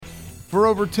For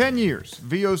over 10 years,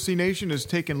 VOC Nation has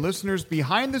taken listeners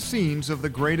behind the scenes of the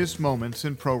greatest moments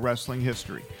in pro wrestling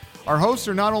history. Our hosts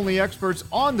are not only experts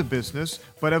on the business,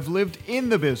 but have lived in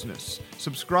the business.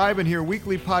 Subscribe and hear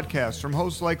weekly podcasts from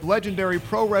hosts like legendary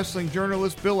pro wrestling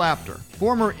journalist Bill Apter,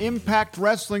 former Impact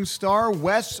Wrestling star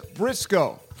Wes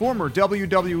Briscoe, former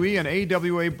WWE and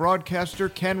AWA broadcaster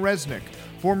Ken Resnick,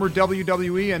 former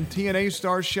WWE and TNA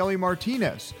star Shelly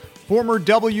Martinez, former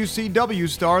WCW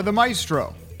star The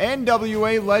Maestro,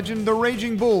 NWA legend The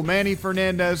Raging Bull Manny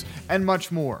Fernandez, and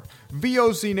much more.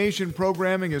 VOC Nation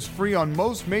programming is free on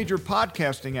most major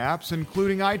podcasting apps,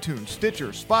 including iTunes, Stitcher,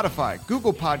 Spotify,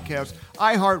 Google Podcasts,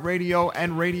 iHeartRadio,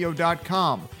 and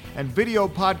Radio.com. And video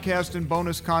podcast and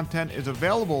bonus content is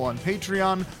available on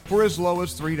Patreon for as low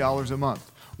as $3 a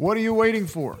month. What are you waiting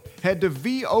for? Head to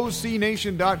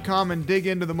VOCNation.com and dig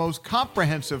into the most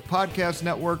comprehensive podcast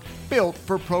network built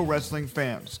for pro wrestling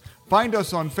fans. Find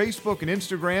us on Facebook and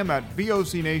Instagram at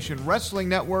VOC Nation Wrestling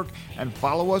Network and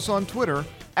follow us on Twitter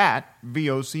at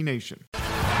VOC Nation.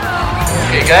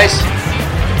 Hey guys,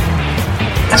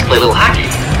 let's play a little hockey.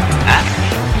 Huh?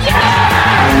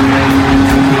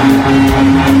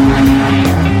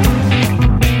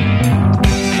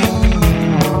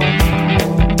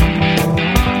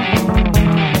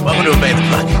 Welcome to Obey the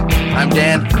Puck. I'm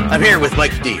Dan. I'm here with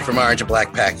Mikey D from Orange and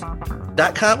Black Pack.com.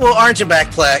 Well, Orange and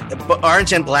Black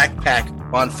Pack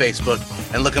on Facebook,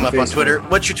 and look him up on Twitter.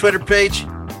 What's your Twitter page?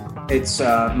 It's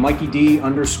Mikey D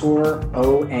 _O&PP.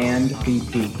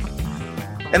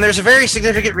 And there's a very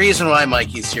significant reason why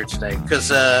Mikey's here today,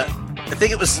 because I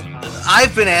think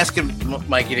I've been asking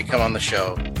Mikey to come on the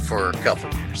show for a couple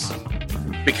of years.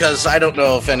 Because I don't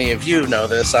know if any of you know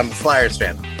this, I'm a Flyers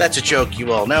fan. That's a joke,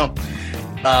 you all know.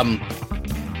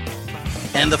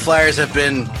 And the Flyers have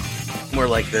been more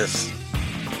like this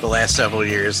the last several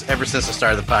years, ever since the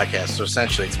start of the podcast. So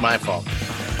essentially, it's my fault.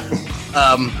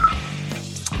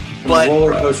 But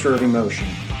roller coaster of emotion.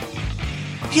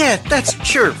 Yeah, that's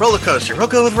sure. Roller coaster. We'll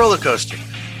go with roller coaster.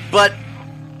 But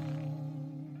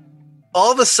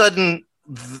all of a sudden,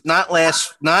 not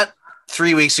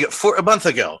 3 weeks ago, a month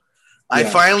ago, yeah. I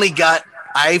finally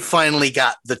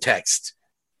got the text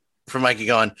from Mikey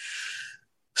going,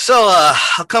 so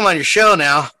I'll come on your show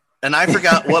now. And I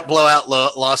forgot what blowout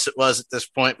loss it was at this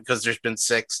point because there's been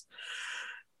 6.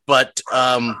 But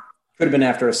could have been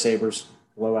after a Sabres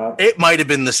blowout. It might have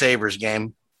been the Sabres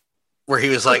game where he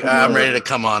was like, I'm ready to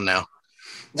come on now.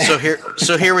 So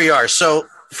here we are. So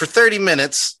for 30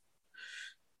 minutes,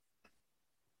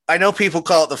 I know people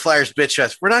call it the Flyers bitch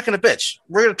fest. We're not going to bitch.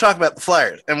 We're going to talk about the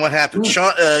Flyers and what happened.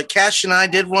 Cash and I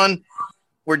did one.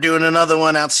 We're doing another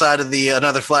one outside of the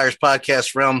Another Flyers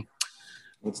podcast realm.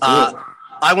 Let's do it.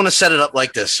 I want to set it up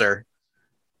like this, sir.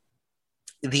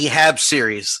 The Habs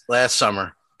series last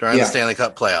summer during the Stanley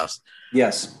Cup playoffs.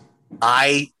 Yes.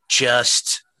 My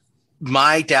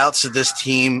doubts of this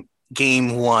team,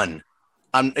 game 1.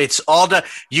 It's all done.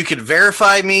 You can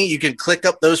verify me. You can click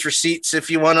up those receipts if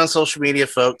you want on social media,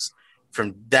 folks.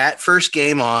 From that first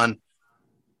game on,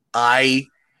 I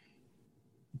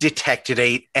detected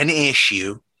an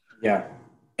issue. Yeah.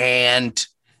 And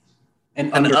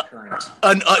an undercurrent.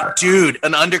 An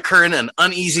undercurrent, an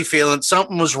uneasy feeling.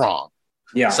 Something was wrong.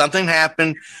 Yeah. Something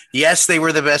happened. Yes, they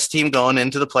were the best team going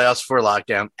into the playoffs before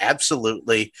lockdown.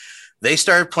 Absolutely. They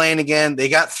started playing again. They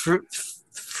got through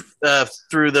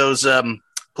those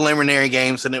preliminary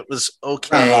games, and it was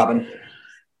okay. Round robin.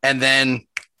 And then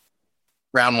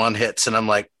round 1 hits, and I'm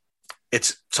like,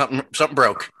 it's something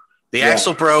broke. The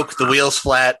axle broke. The wheel's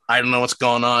flat. I don't know what's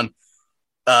going on.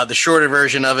 The shorter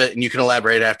version of it, and you can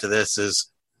elaborate after this,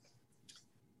 is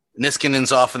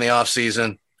Niskanen's off in the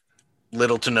offseason.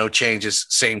 Little to no changes.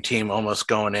 Same team almost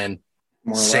going in.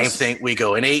 Same thing. We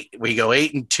go 8-2,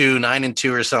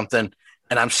 9-2 or something.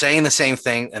 And I'm saying the same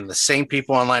thing. And the same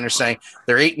people online are saying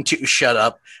they're 8-2. Shut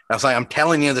up. I was like, I'm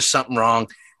telling you there's something wrong.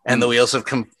 And the wheels have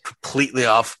come completely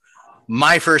off.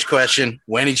 My first question,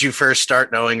 when did you first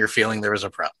start knowing or feeling there was a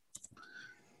problem?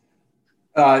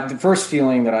 The first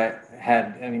feeling that I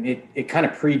had, it kind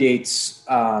of predates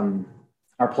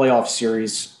our playoff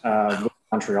series with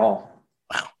Montreal.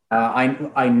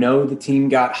 I know the team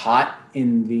got hot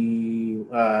in the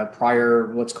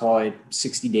prior, let's call it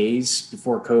 60 days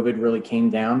before COVID really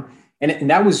came down. And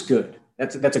that was good.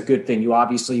 That's a good thing. You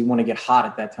obviously want to get hot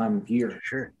at that time of year.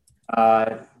 Sure.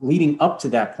 Leading up to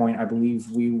that point, I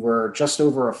believe we were just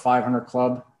over a 500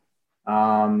 club.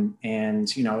 And,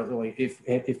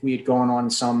 if we had gone on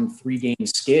some 3-game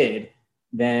skid,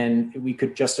 then we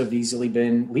could just have easily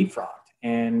been leapfrogged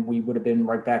and we would have been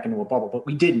right back into a bubble, but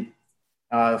we didn't.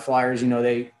 The Flyers,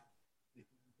 the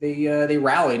they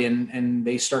rallied and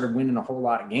they started winning a whole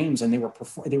lot of games, and they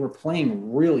were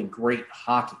playing really great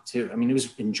hockey too. I mean, it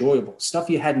was enjoyable stuff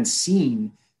you hadn't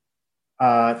seen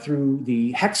through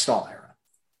the Hextall era.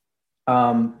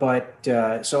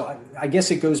 So I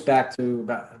guess it goes back to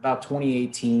about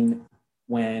 2018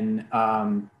 when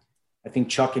I think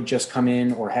Chuck had just come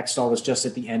in, or Hextall was just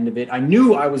at the end of it. I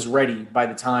knew I was ready by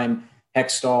the time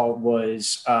Hextall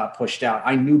was pushed out.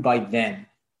 I knew by then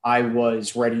I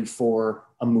was ready for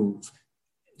a move,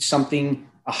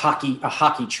 a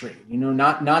hockey trade.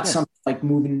 Not something like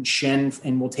moving Shen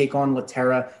and we'll take on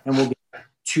Laterra and we'll get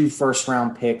 2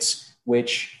 first-round picks,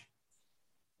 which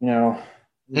we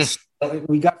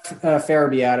got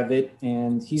Farabee out of it,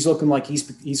 and he's looking like he's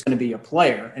going to be a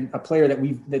player, and a player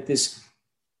that this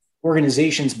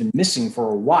organization's been missing for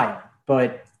a while.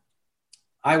 But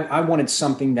I wanted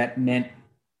something that meant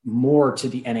more to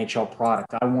the NHL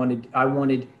product.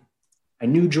 I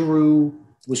knew Giroux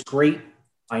was great.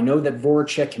 I know that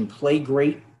Voracek can play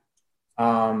great.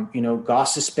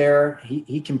 Gostisbehere,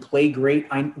 he can play great.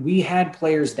 We had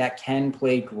players that can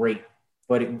play great,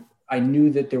 but I knew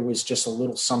that there was just a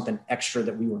little something extra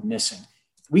that we were missing.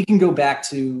 We can go back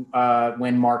to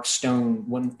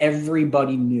when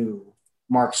everybody knew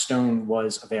Mark Stone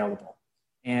was available.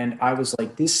 And I was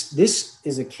like, this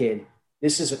is a kid.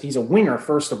 He's a winger,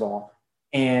 first of all.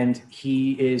 And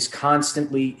he is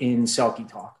constantly in Selke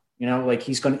talk,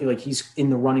 he's in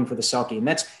the running for the Selke. And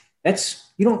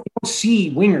that's, you don't see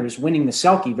wingers winning the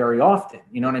Selke very often.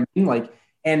 You know what I mean?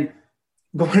 And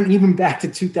going even back to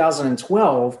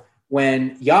 2012,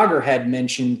 when Jágr had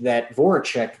mentioned that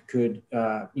Voracek could,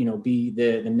 be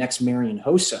the next Marian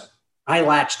Hossa, I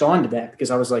latched onto that because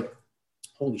I was like,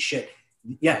 holy shit.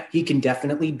 Yeah, he can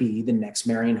definitely be the next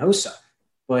Marian Hossa.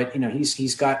 But,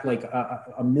 he's got like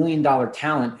a $1 million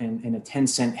talent and a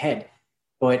 10-cent head.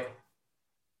 But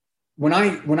when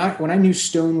I knew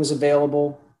Stone was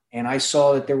available and I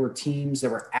saw that there were teams that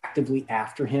were actively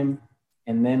after him,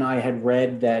 and then I had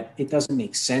read that it doesn't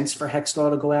make sense for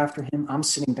Hextall to go after him, I'm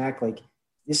sitting back like,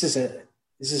 this is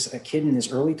a kid in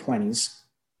his early 20s.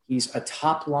 He's a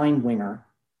top line winger.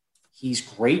 He's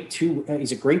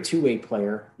he's a great two-way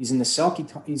player. He's in the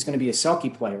Selke. He's going to be a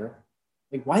Selke player.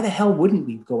 Like, why the hell wouldn't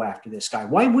we go after this guy?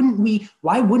 Why wouldn't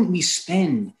we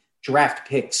spend draft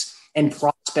picks and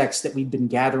prospects that we've been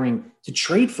gathering to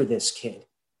trade for this kid?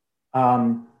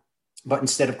 But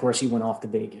instead, of course, he went off to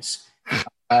Vegas.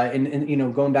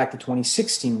 And going back to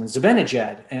 2016 when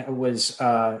Zibanejad was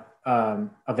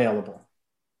available,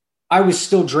 I was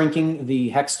still drinking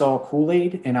the Hextall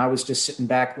Kool-Aid, and I was just sitting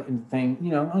back and thinking,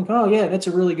 like, oh yeah, that's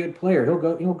a really good player.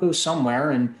 He'll go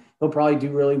somewhere, and he'll probably do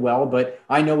really well. But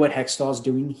I know what Hextall's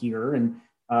doing here, and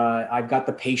I've got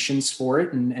the patience for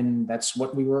it, and that's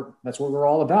what we're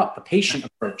all about: the patient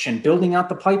approach and building out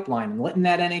the pipeline and letting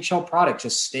that NHL product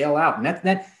just stale out. And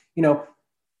that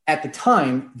at the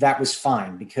time, that was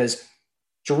fine because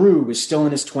Giroux was still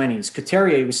in his 20s.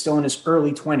 Couturier was still in his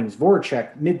early 20s.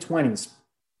 Voracek, mid-20s.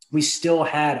 We still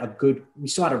had a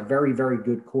very, very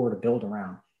good core to build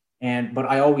around. But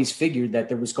I always figured that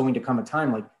there was going to come a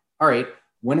time like, all right,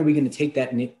 when are we going to take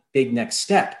that big next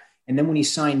step? And then when he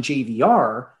signed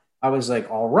JVR, I was like,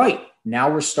 all right,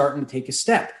 now we're starting to take a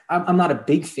step. I'm not a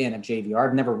big fan of JVR.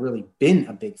 I've never really been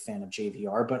a big fan of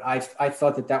JVR, but I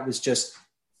thought that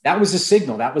was a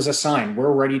signal. That was a sign. We're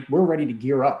ready to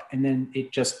gear up. And then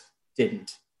it just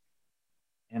didn't.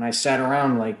 And I sat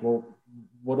around like, well,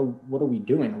 what are we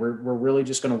doing? We're really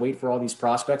just going to wait for all these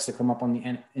prospects to come up in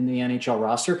the NHL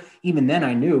roster. Even then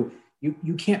I knew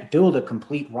you can't build a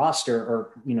complete roster or,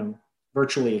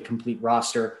 virtually a complete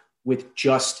roster with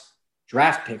just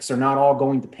draft picks. They're not all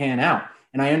going to pan out.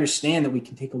 And I understand that we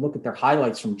can take a look at their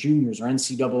highlights from juniors or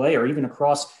NCAA or even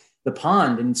across the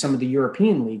pond in some of the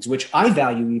European leagues, which I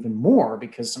value even more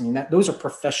because those are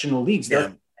professional leagues. Yeah.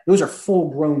 Those are full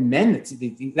grown men.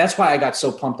 That's why I got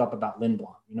so pumped up about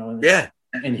Lindblom, Yeah.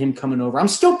 And him coming over. I'm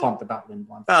still pumped about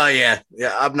Lindblom. Oh yeah.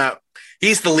 Yeah. I'm not,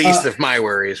 he's the least of my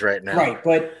worries right now. Right.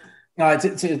 But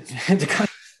to kind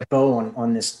of go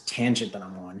on this tangent that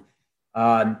I'm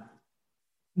on,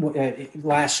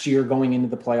 last year going into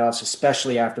the playoffs,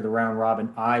 especially after the round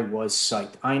robin, I was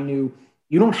psyched. I knew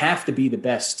you don't have to be the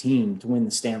best team to win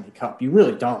the Stanley Cup. You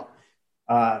really don't.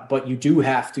 But you do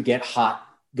have to get hot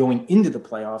going into the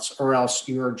playoffs, or else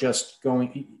you're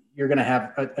going to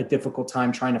have a difficult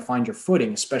time trying to find your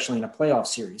footing, especially in a playoff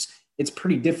series. It's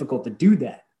pretty difficult to do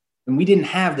that. And we didn't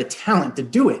have the talent to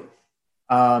do it.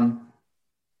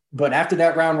 But after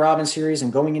that round robin series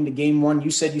and going into game one, you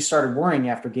said you started worrying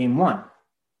after game one.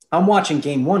 I'm watching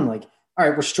game one like, all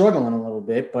right, we're struggling a little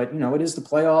bit, but, it is the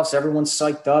playoffs. Everyone's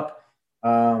psyched up.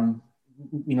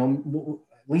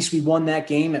 At least we won that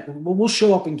game. We'll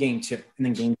show up in game 2, and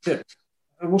then game 2.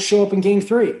 We'll show up in game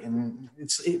 3, and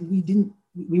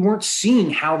we weren't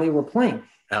seeing how they were playing.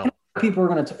 No. People are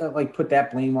going to put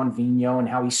that blame on Vigneault and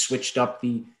how he switched up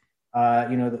the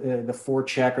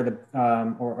forecheck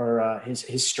or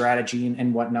his strategy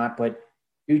and whatnot. But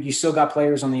dude, you still got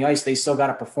players on the ice. They still got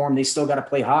to perform. They still got to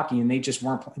play hockey, and they just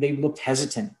weren't. They looked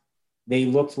hesitant. They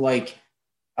looked like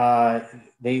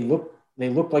they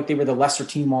looked like they were the lesser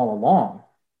team all along.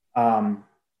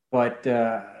 But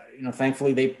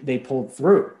thankfully they pulled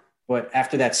through. But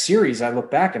after that series, I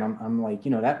look back and I'm like,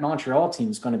 that Montreal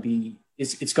team is going to be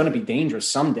it's going to be dangerous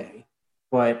someday.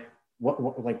 But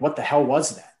what the hell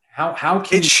was that? How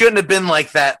can it shouldn't have been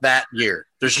like that year?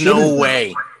 There's no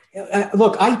way.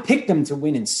 Look, I picked them to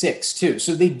win in 6 too,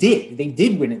 so they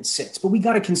did win in 6. But we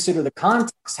got to consider the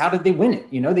context. How did they win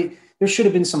it? There should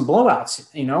have been some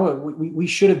blowouts. We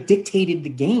should have dictated the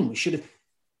game. We should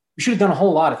have done a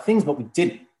whole lot of things, but we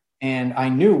didn't. And I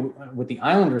knew with the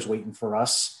Islanders waiting for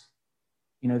us,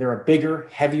 they're a bigger,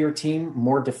 heavier team,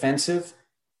 more defensive.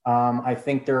 I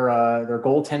think their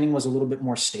goaltending was a little bit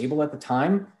more stable at the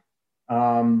time.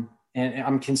 And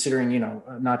I'm considering,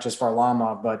 not just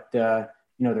Varlamov, but their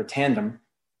tandem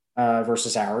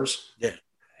versus ours. Yeah.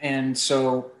 And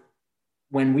so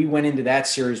when we went into that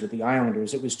series with the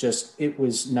Islanders, it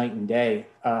was night and day.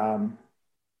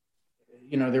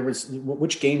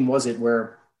 Which game was it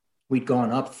where we'd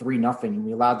gone up 3-0 and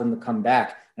we allowed them to come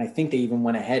back? And I think they even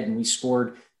went ahead and we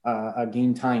scored a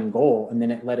game-tying goal, and then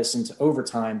it led us into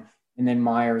overtime. And then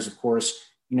Myers, of course,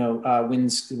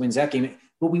 wins that game.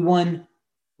 But we won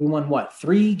what?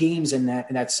 3 games in that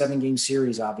 7-game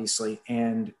series, obviously,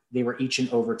 and they were each in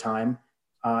overtime.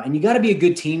 And you got to be a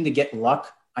good team to get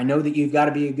luck. I know that you've got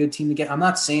to be a good team to get. I'm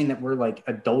not saying that we're like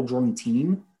a doldrum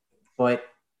team, but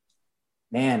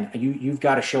man, you've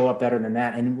got to show up better than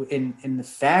that. And the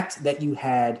fact that you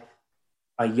had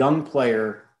a young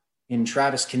player in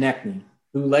Travis Konechny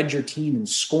who led your team in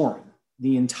scoring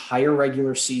the entire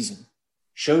regular season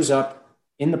shows up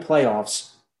in the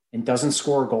playoffs and doesn't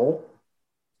score a goal.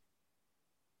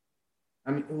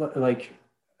 I mean, like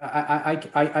I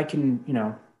can,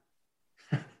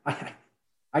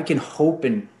 I can hope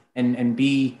and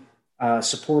be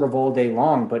supportive all day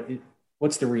long, but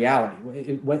what's the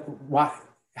reality?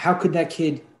 How could that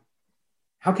kid?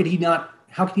 How could he not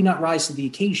rise to the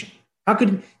occasion? How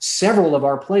could several of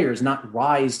our players not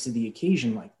rise to the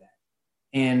occasion like that?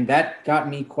 And that got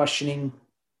me questioning,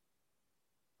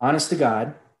 honest to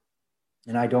God.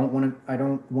 And I don't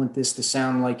want this to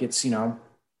sound like it's, a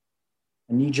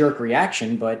knee-jerk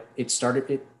reaction, but it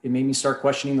made me start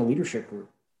questioning the leadership group.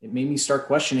 It made me start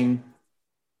questioning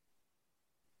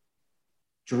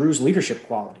Giroux's leadership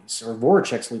qualities or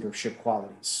Voracek's leadership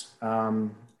qualities,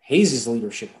 Hayes'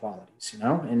 leadership qualities,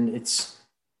 and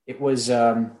it was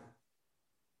a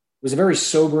very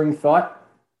sobering thought.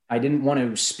 I didn't want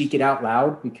to speak it out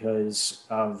loud because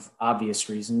of obvious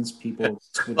reasons. People.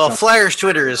 Flyers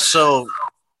Twitter is so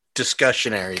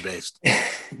discussionary based.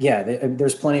 Yeah,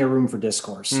 there's plenty of room for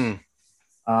discourse.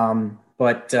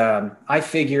 But I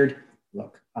figured,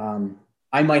 look,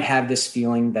 I might have this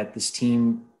feeling that this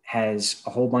team has a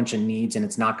whole bunch of needs and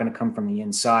it's not going to come from the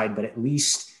inside, but at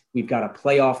least we've got a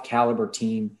playoff caliber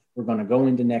team. We're going to go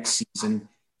into next season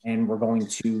and we're going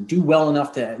to do well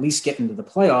enough to at least get into the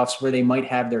playoffs where they might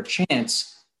have their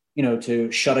chance,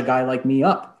 to shut a guy like me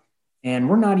up. And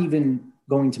we're not even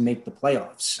going to make the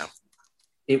playoffs. No.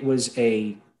 It was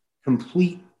a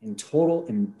complete and total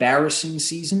embarrassing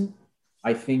season.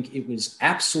 I think it was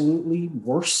absolutely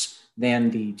worse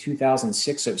than the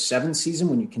 2006-07 season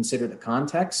when you consider the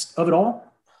context of it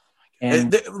all.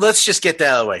 And let's just get that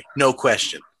out of the way. No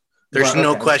question. There's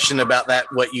no question about that,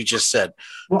 what you just said.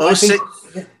 Well,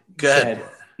 go ahead.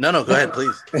 No, go ahead,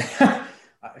 please.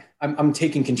 I'm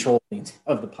taking control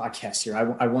of the podcast here.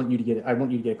 I want you to get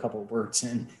a couple of words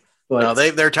in. But no,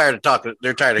 they're tired of talking.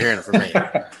 They're tired of hearing it from me.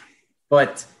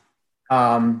 But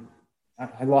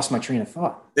I lost my train of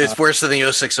thought. It's worse than the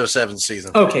 06-07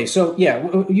 season. Okay, so yeah,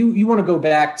 you want to go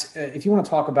back if you want to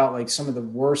talk about like some of the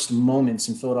worst moments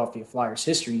in Philadelphia Flyers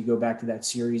history, you go back to that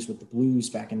series with the Blues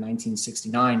back in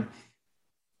 1969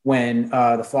 when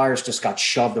the Flyers just got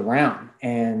shoved around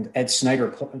and Ed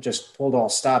Snyder just pulled all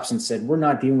stops and said, "We're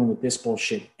not dealing with this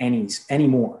bullshit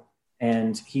anymore."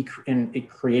 And it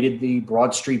created the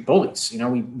Broad Street Bullies.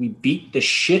 We beat the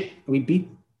shit. We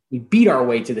beat our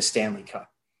way to the Stanley Cup.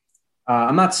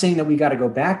 I'm not saying that we got to go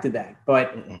back to that,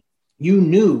 but you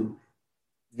knew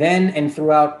then and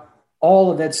throughout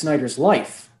all of Ed Snyder's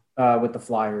life with the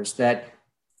Flyers that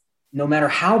no matter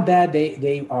how bad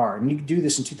they are, and you could do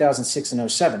this in 2006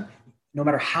 and 07, no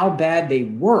matter how bad they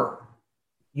were,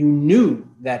 you knew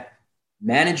that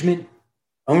management,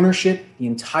 ownership, the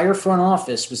entire front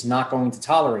office was not going to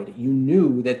tolerate it. You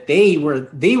knew that they were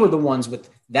the ones with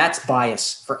that's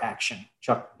bias for action.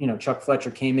 Chuck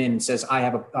Fletcher came in and says, I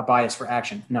have a bias for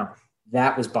action. No,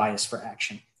 that was bias for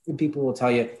action. And people will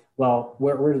tell you, well,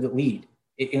 where did it lead?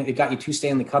 It got you 2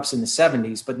 Stanley Cups in the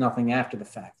 70s, but nothing after the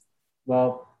fact.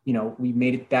 Well, we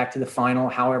made it back to the final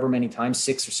however many times,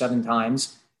 6 or 7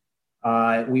 times.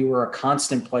 We were a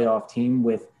constant playoff team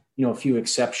with, a few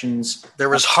exceptions. There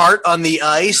was heart on the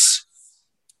ice.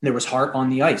 There was heart on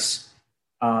the ice.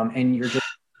 And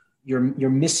you're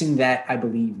missing that, I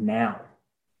believe, now.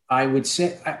 I would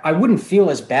say I wouldn't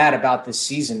feel as bad about this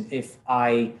season if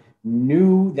I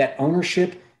knew that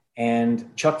ownership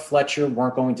and Chuck Fletcher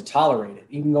weren't going to tolerate it.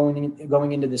 Even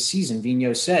going into the season,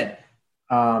 Vigneault said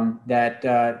that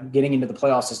getting into the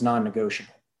playoffs is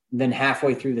non-negotiable. And then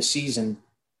halfway through the season,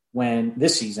 when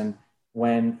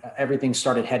everything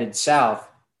started headed south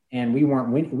and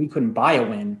we couldn't buy a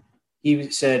win,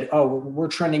 he said, "Oh, we're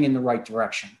trending in the right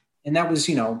direction." And that was,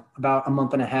 about a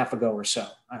month and a half ago or so.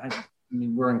 I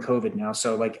mean, we're in COVID now,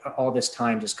 so like all this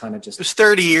time just it was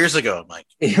 30 years ago, Mike.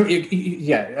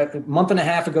 Yeah, a month and a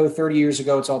half ago, 30 years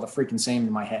ago, it's all the freaking same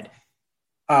in my head.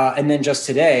 And then just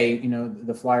today,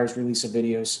 the Flyers release a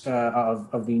video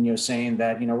of Vigneault saying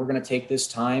that, we're going to take this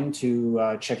time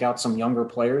to check out some younger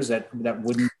players that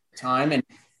wouldn't time. And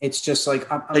it's just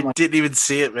like, I didn't even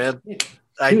see it, man.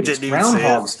 I didn't even see it.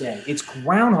 Groundhog's Day. It's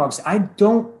Groundhog's Day. I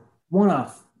don't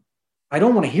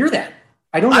want to hear that.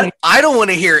 I don't want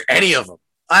to hear any of them.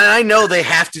 I know they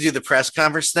have to do the press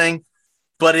conference thing,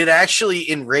 but it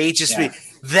actually enrages me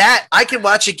that I can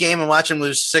watch a game and watch them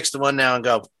lose 6-1 now and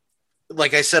go,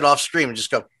 like I said off screen, and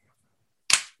just go,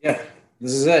 yeah,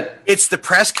 this is it. It's the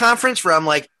press conference where I'm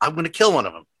like, I'm going to kill one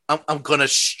of them. I'm going to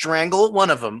strangle one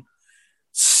of them.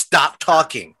 Stop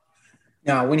talking.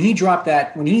 Now, when he dropped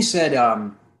that, when he said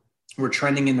we're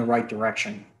trending in the right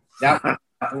direction,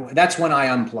 that's when I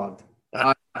unplugged.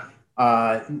 Not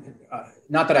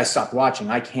that I stopped watching.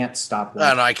 I can't stop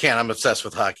watching. No, I can't. I'm obsessed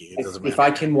with hockey. It doesn't matter. If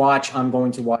I can watch, I'm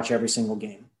going to watch every single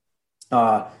game.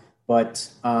 But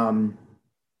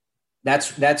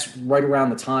that's right around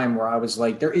the time where I was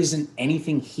like, there isn't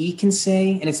anything he can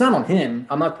say, and it's not on him.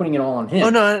 I'm not putting it all on him. Oh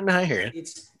no, I hear you.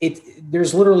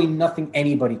 There's literally nothing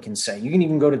anybody can say. You can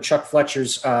even go to Chuck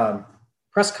Fletcher's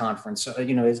press conference,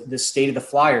 the State of the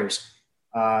Flyers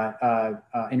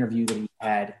interview that he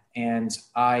had, and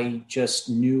I just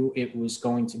knew it was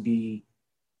going to be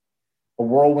a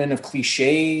whirlwind of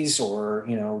cliches or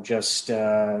just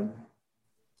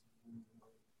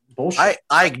bullshit.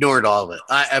 I ignored all of it.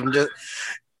 I'm just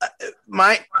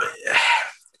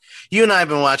you and I have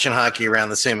been watching hockey around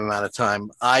the same amount of time.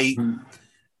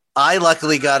 I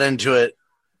luckily got into it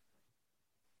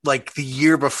like the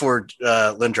year before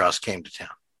Lindros came to town.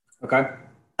 Okay.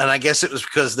 And I guess it was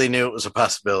because they knew it was a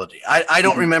possibility. I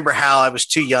don't remember how. I was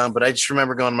too young, but I just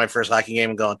remember going to my first hockey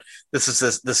game and going, this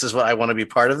is what I want to be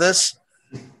part of this.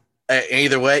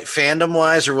 Either way, fandom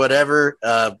wise or whatever.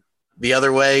 The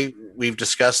other way we've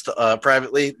discussed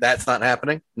privately, that's not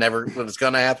happening. Never was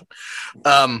going to happen.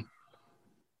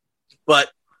 But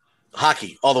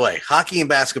hockey all the way, hockey and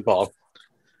basketball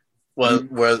was,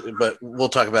 but we'll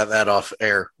talk about that off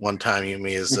air one time. You and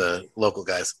me as local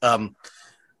guys.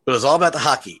 But it was all about the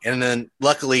hockey. And then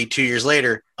luckily 2 years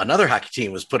later, another hockey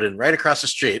team was put in right across the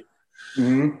street.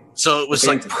 Mm-hmm. So it was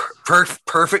like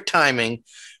perfect timing.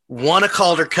 Won a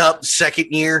Calder Cup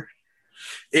second year.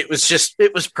 It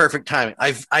was perfect timing.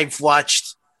 I've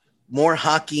watched more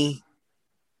hockey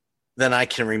than I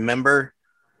can remember.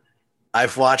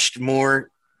 I've watched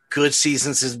more good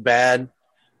seasons as bad.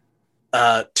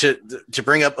 To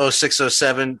bring up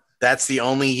 06-07, that's the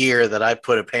only year that I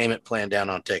put a payment plan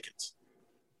down on tickets.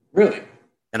 Really?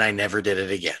 And I never did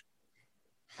it again.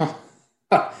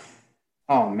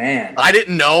 Oh, man. I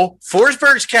didn't know.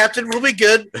 Forsberg's captain will be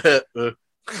good.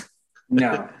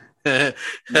 No.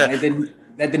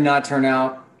 That did not turn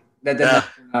out. That did not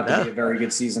turn out to be a very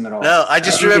good season at all. No, I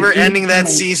just remember ending that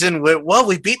season with, well,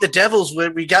 we beat the Devils.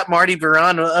 We got Marty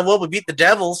Biron. Well, we beat the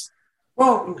Devils.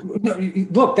 Well,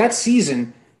 look, that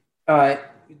season,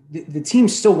 the team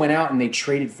still went out and they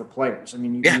traded for players. I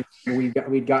mean,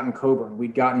 we'd gotten Coburn,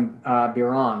 we'd gotten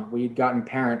Biron, we'd gotten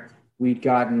Parent, we'd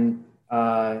gotten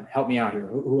help me out here.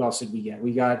 Who else did we get?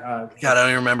 We got God, I don't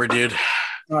even remember, dude.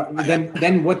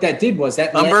 Then what that did was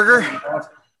that Umberger?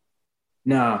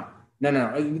 No.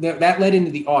 That led into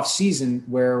the off season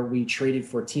where we traded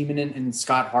for Timonen and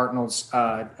Scott Hartnell's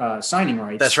signing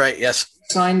rights. That's right. Yes,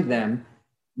 signed them.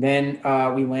 Then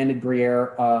we landed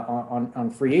Briere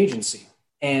on free agency.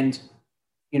 And,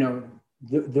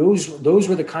 those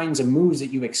were the kinds of moves that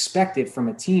you expected from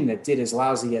a team that did as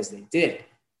lousy as they did.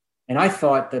 And I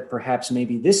thought that perhaps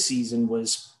maybe this season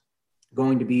was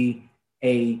going to be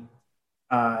a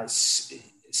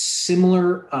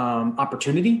similar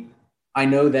opportunity. I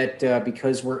know that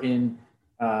because we're in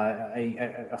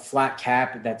a flat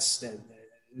cap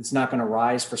it's not going to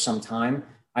rise for some time.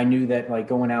 I knew that like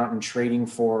going out and trading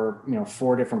for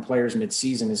 4 different players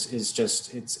mid-season is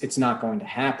just it's not going to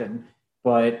happen.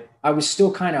 But I was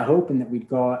still kind of hoping that we'd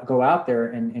go out there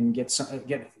and get a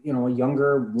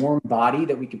younger, warm body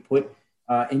that we could put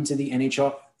into the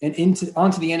NHL and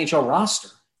onto the NHL roster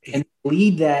and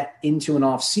lead that into an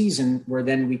off season where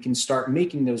then we can start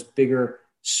making those bigger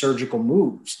surgical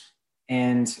moves.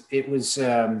 And it was,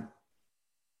 Scott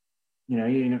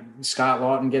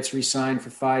Laughton gets re-signed for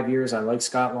 5 years. I like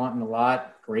Scott Laughton a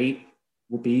lot. Great.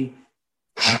 Whoopee.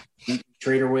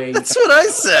 Trade away. That's what I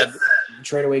said.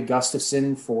 Trade away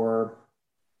Gustafsson for,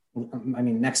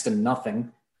 next to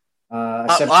nothing.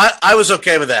 I was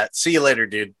okay with that. See you later,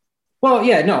 dude. Well,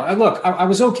 yeah, no. Look, I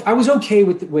was okay. I was okay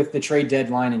with the trade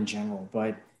deadline in general,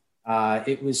 but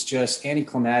it was just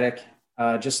anticlimactic,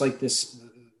 just like this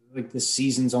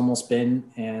season's almost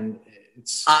been, and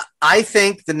it's. I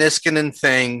think the Niskanen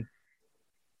thing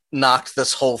knocked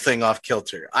this whole thing off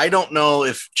kilter. I don't know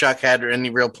if Chuck had any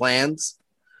real plans.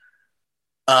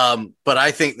 But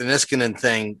I think the Niskanen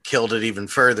thing killed it even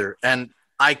further. And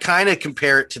I kind of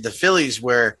compare it to the Phillies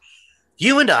where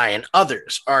you and I and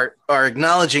others are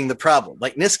acknowledging the problem.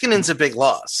 Like Niskanen's a big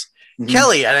loss. Mm-hmm.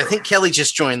 Kelly, and I think Kelly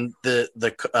just joined the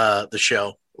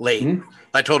show late. Mm-hmm.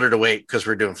 I told her to wait because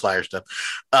we're doing flyer stuff.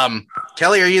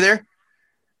 Kelly, are you there?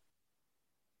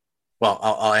 Well,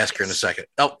 I'll ask her in a second.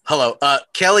 Oh, hello.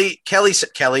 Kelly,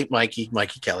 Mikey,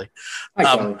 Kelly. Hi,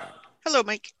 Kelly. Hello,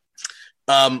 Mike.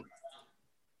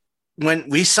 When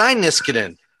we signed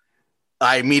Niskanen,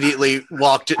 I immediately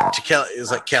walked to Kelly. It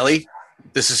was like, Kelly,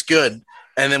 this is good.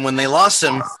 And then when they lost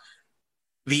him,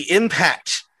 the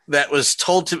impact that was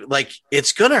told to, like,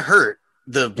 it's going to hurt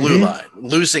the blue line,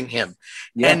 losing him.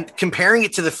 Yeah. And comparing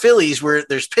it to the Phillies where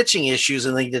there's pitching issues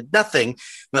and they did nothing. And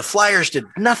the Flyers did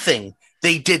nothing.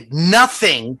 They did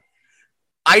nothing.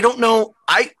 I don't know.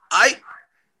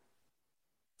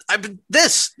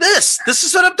 This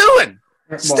is what I'm doing.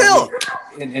 Still,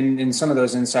 and some of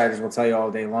those insiders will tell you all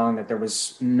day long that there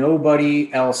was nobody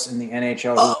else in the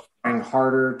NHL who was trying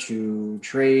harder to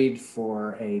trade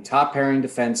for a top pairing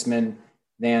defenseman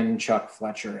than Chuck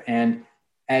Fletcher. And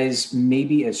as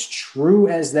true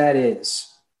as that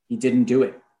is, he didn't do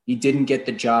it. He didn't get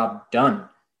the job done.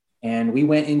 And we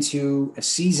went into a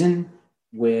season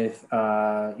with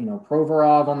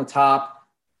Provorov on the top.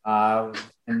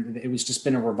 And it was just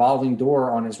been a revolving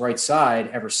door on his right side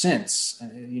ever since.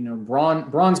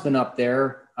 Braun's been up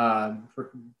there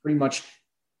pretty much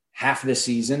half of the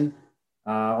season,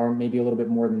 or maybe a little bit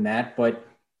more than that. But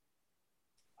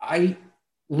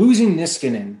losing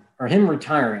Niskanen or him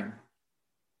retiring,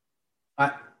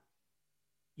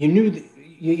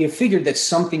 you figured that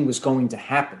something was going to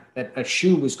happen, that a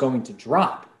shoe was going to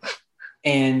drop.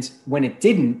 And when it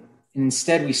didn't,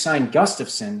 instead we signed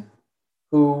Gustafsson,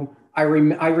 who I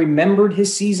remembered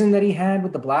his season that he had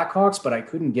with the Blackhawks, but I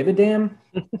couldn't give a damn.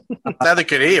 Neither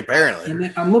could he, apparently. And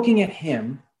then I'm looking at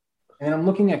him, and I'm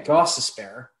looking at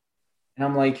Gostisbehere, and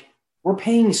I'm like, we're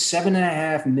paying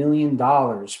 $7.5 million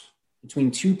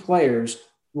between two players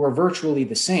who are virtually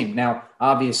the same. Now,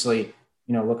 obviously,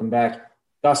 looking back,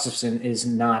 Gustafsson is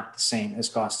not the same as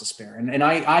Gostisbehere. And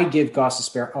I give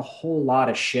Gostisbehere a whole lot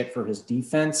of shit for his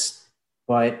defense,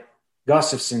 but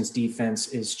Gustafsson's defense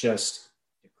is just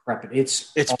decrepit.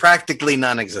 It's practically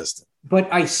non-existent. But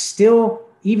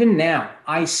even now,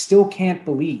 I still don't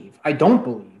believe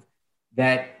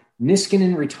that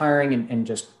Niskanen retiring and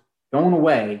just going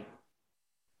away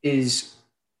is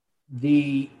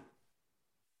the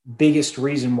biggest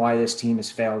reason why this team has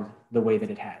failed the way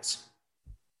that it has.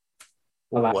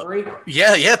 Elaborate?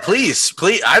 Yeah, please.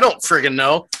 I don't friggin'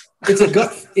 know.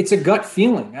 It's a gut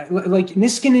feeling. Like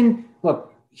Niskanen,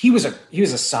 look, he was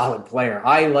a solid player.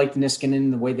 I liked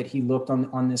Niskanen the way that he looked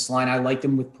on this line. I liked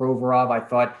him with Provorov. I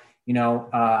thought,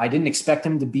 I didn't expect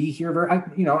him to be here.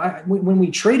 When we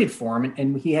traded for him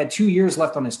and he had 2 years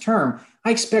left on his term,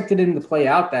 I expected him to play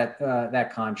out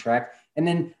that contract and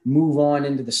then move on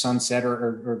into the sunset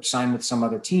or sign with some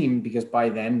other team, because by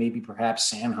then maybe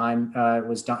perhaps Sanheim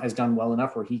has done well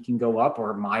enough where he can go up,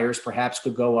 or Myers perhaps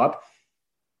could go up.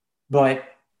 But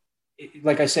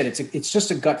like I said, it's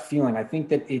just a gut feeling. I think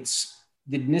that did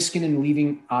Niskanen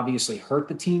leaving obviously hurt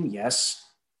the team? Yes.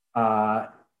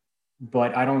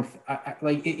 But I don't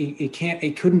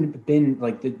it couldn't have been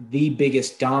like the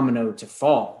biggest domino to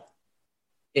fall.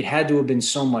 it had to have been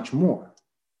so much more.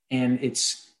 And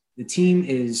the team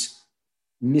is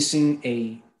missing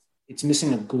a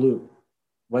glue,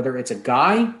 whether it's a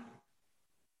guy,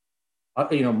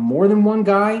 more than one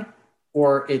guy,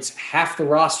 or it's half the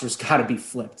roster's got to be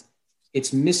flipped.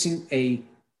 It's missing a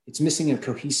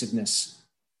cohesiveness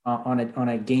on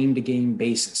a game-to-game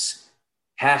basis.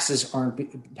 Passes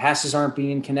aren't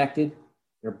being connected.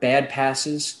 They're bad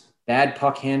passes, bad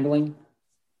puck handling,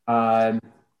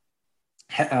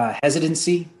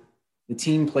 hesitancy. The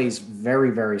team plays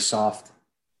very, very soft.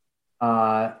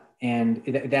 And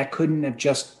that couldn't have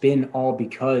just been all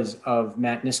because of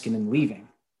Matt Niskanen leaving.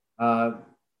 I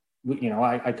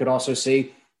could also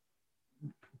say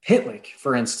Pitlick,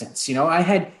 for instance.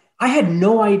 I had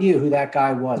no idea who that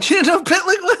guy was. You know who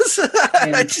Pitlick was?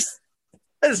 I just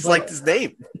liked his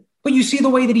name. But you see the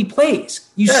way that he plays.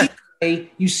 You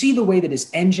see the way that his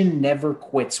engine never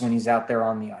quits when he's out there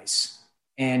on the ice.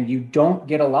 And you don't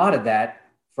get a lot of that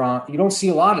you don't see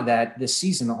a lot of that this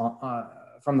season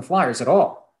from the Flyers at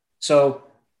all. So,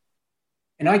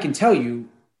 and I can tell you,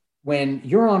 when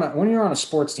you're on a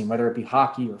sports team, whether it be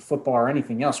hockey or football or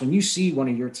anything else, when you see one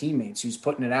of your teammates who's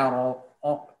putting it out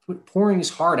pouring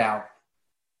his heart out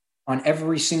on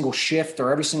every single shift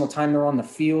or every single time they're on the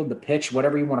field, the pitch,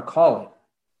 whatever you want to call it,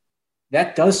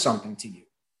 that does something to you.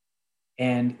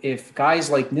 And if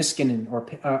guys like Niskanen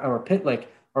or Pitlick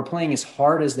are playing as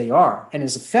hard as they are and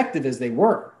as effective as they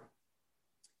were,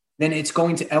 then it's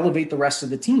going to elevate the rest of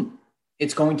the team.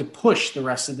 It's going to push the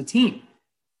rest of the team.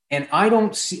 And I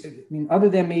don't see, other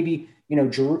than maybe,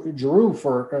 Giroux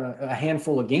for a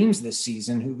handful of games this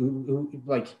season, who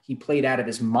like he played out of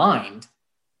his mind.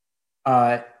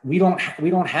 We don't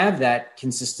have that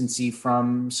consistency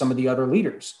from some of the other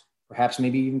leaders, perhaps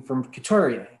maybe even from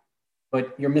Couturier,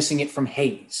 but you're missing it from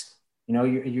Hayes.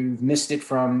 You've missed it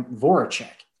from Voracek.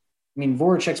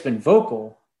 Voracek's been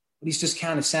vocal, but he's just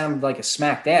kind of sounded like a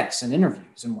smacked ass in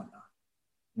interviews and whatnot.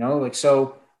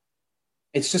 So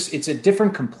it's a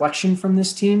different complexion from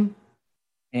this team.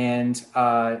 And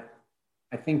I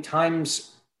think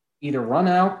time's either run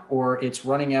out or it's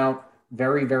running out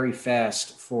very, very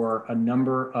fast for a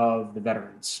number of the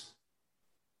veterans.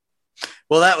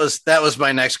 Well, that was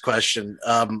my next question.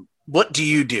 What do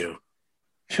you do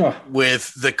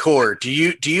with the core? Do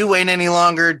you wait any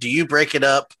longer? Do you break it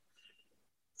up?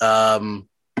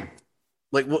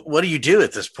 What do you do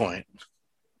at this point?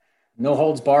 No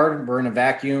holds barred. We're in a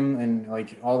vacuum, and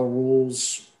all the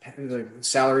rules, the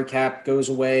salary cap goes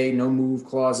away, no move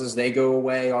clauses, they go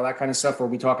away, all that kind of stuff. Or are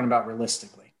we talking about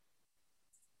realistically?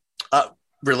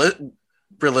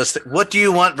 Realistic. What do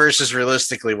you want versus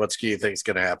realistically? What do you think is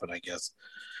going to happen, I guess?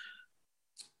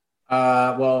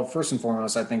 Well, first and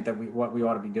foremost, I think that what we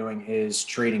ought to be doing is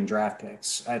trading draft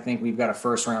picks. I think we've got a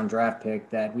first-round draft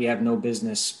pick that we have no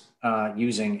business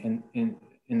using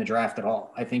in the draft at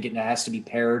all. I think it has to be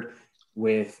paired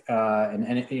with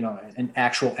an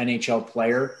actual NHL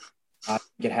player.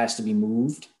 It has to be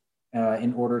moved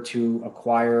in order to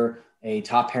acquire a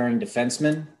top-pairing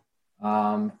defenseman.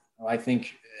 I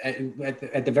think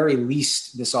at the very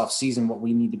least this offseason, what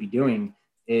we need to be doing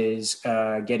is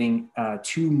getting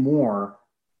 2 more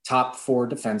top 4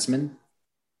 defensemen.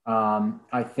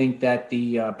 I think that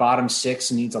the bottom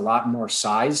 6 needs a lot more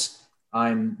size.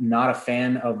 I'm not a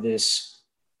fan of this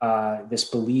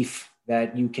belief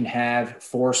that you can have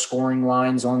 4 scoring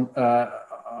lines on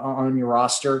your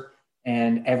roster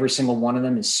and every single one of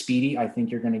them is speedy. I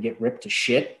think you're going to get ripped to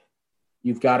shit.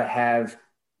 You've got to have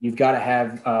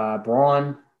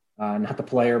Braun, not the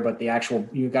player, but the actual.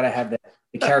 You've got to have the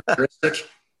characteristic.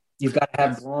 You've got to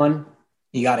have Braun.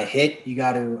 You got to hit. You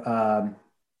got to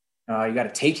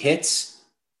take hits.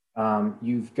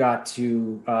 You've got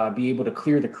to be able to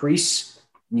clear the crease.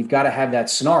 And you've got to have that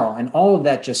snarl. And all of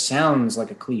that just sounds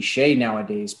like a cliche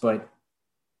nowadays, but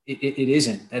it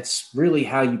isn't. That's really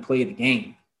how you play the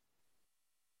game.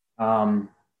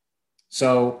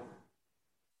 So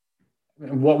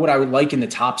what would I would like in the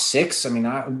top 6?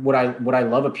 Would I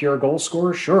love a pure goal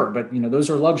scorer? Sure. But those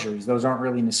are luxuries. Those aren't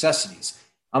really necessities.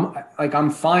 I'm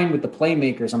fine with the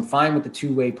playmakers. I'm fine with the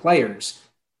two-way players.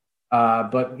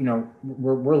 But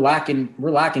we're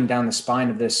lacking down the spine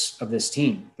of this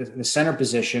team. The center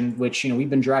position, which we've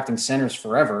been drafting centers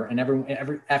forever, and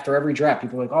after every draft,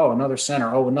 people are like, oh, another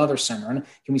center, oh, another center, and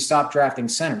can we stop drafting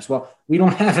centers? Well, we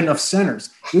don't have enough centers.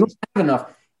 We don't have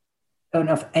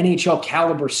enough NHL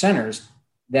caliber centers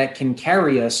that can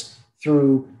carry us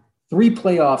through 3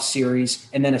 playoff series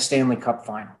and then a Stanley Cup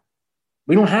final.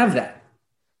 We don't have that,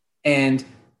 and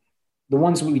the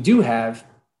ones we do have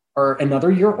are another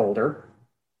year older.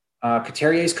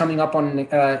 Couturier is coming up on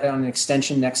an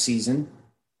extension next season.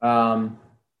 And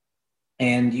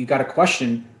And you got to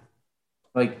question,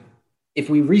 like, if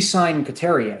we re-sign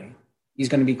Couturier, he's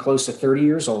going to be close to 30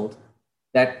 years old.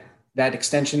 That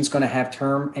extension is going to have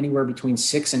term anywhere between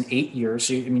 6 and 8 years.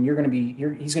 So, I mean,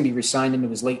 he's going to be re-signed into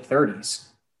his late 30s.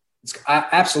 It's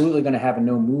absolutely going to have a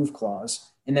no move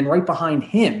clause. And then right behind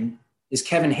him is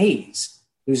Kevin Hayes,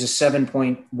 who's a $7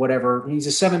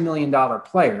 million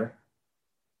player.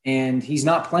 And he's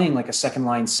not playing like a second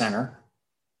line center.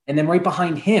 And then right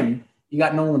behind him, you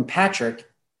got Nolan Patrick,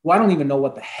 who I don't even know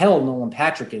what the hell Nolan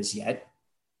Patrick is yet.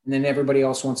 And then everybody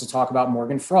else wants to talk about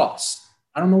Morgan Frost.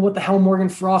 I don't know what the hell Morgan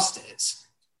Frost is.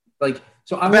 Like,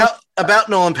 so about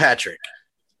Nolan Patrick.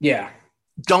 Yeah.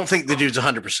 Don't think the dude's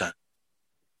 100%.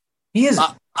 He is.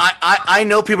 I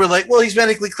know people are like, well, he's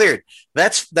medically cleared.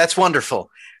 That's wonderful.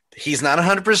 He's not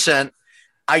 100%.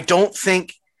 I don't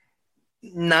think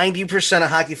 90% of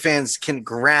hockey fans can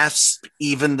grasp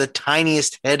even the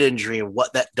tiniest head injury and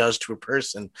what that does to a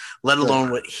person, let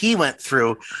alone what he went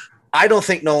through. I don't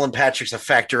think Nolan Patrick's a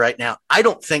factor right now. I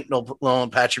don't think Nolan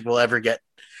Patrick will ever get.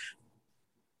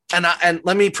 And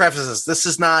let me preface this. This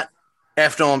is not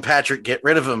F Nolan Patrick, get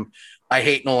rid of him. I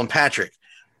hate Nolan Patrick.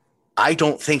 I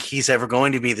don't think he's ever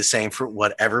going to be the same for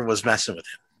whatever was messing with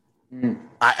him.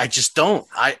 I just don't.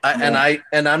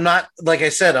 And I'm not, like I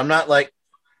said, I'm not like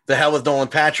the hell with Nolan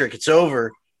Patrick. It's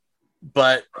over.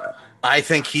 But I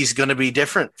think he's going to be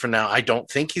different from now. I don't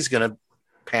think he's going to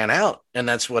pan out. And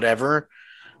that's whatever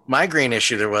migraine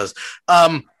issue there was.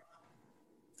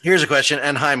 Here's a question.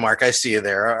 And hi, Mark. I see you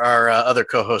there. Our other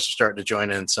co-hosts are starting to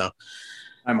join in. So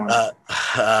I'm on.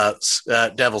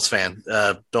 Devils fan.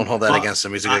 Don't hold that against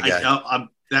him. He's a good guy.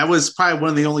 That was probably one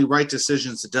of the only right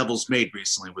decisions the Devils made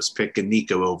recently was picking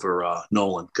Nico over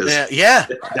Nolan. Because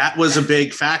that was a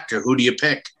big factor. Who do you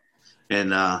pick?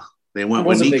 And they went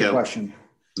with Nico. It was a big question.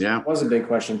 Yeah. It was a big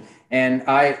question. And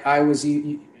I was,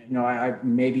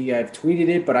 maybe I've tweeted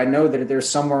it, but I know that there's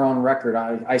somewhere on record.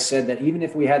 I said that even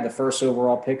if we had the first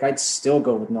overall pick, I'd still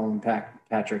go with Nolan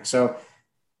Patrick. So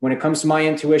when it comes to my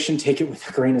intuition, take it with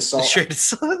a grain of salt. Sure.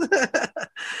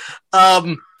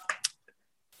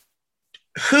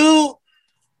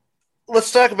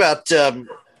 Let's talk about,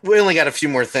 we only got a few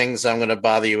more things I'm going to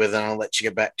bother you with, and I'll let you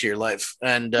get back to your life.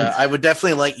 And I would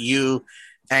definitely like you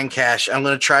and Cash. I'm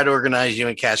going to try to organize you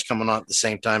and Cash coming on at the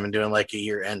same time and doing like a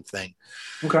year-end thing.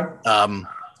 Okay.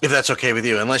 If that's okay with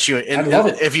you, unless you, I love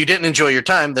it. If you didn't enjoy your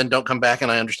time, then don't come back,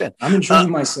 and I understand. I'm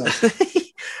enjoying myself.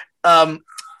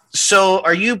 So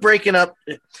are you breaking up?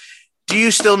 Do you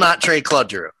still not trade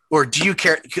Claude Giroux, or do you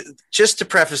care? Just to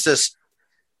preface this,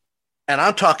 and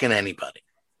I'm talking anybody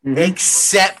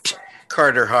except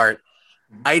Carter Hart.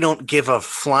 I don't give a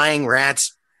flying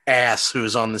rat's ass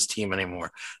who's on this team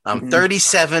anymore. I'm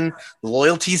 37.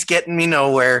 Loyalty's getting me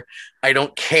nowhere. I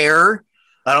don't care.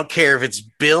 I don't care if it's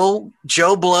Bill,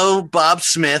 Joe Blow, Bob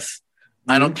Smith.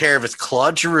 I don't care if it's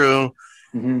Claude Giroux.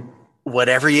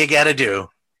 Whatever you got to do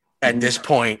at this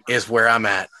point is where I'm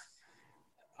at.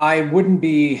 I wouldn't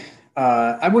be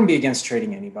against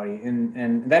trading anybody,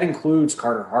 and that includes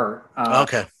Carter Hart.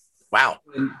 Okay. Wow.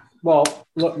 Well,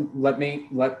 let me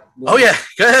Oh yeah,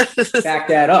 good. Back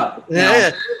that up.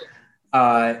 Yeah.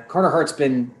 Carter Hart's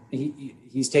been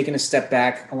he's taken a step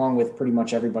back along with pretty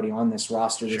much everybody on this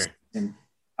roster this season.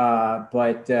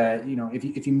 But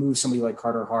if you move somebody like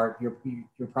Carter Hart,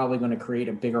 you're probably going to create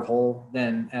a bigger hole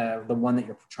than the one that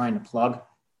you're trying to plug.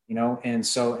 And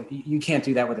so you can't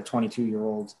do that with a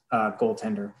 22-year-old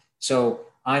goaltender. So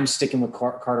I'm sticking with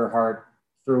Carter Hart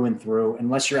through and through,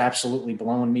 unless you're absolutely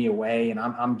blowing me away and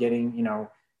I'm getting,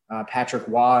 Patrick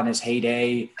Waugh in his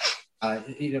heyday,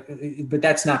 but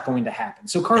that's not going to happen.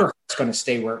 So Carter Hart's going to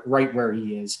stay right where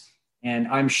he is. And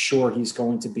I'm sure he's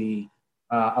going to be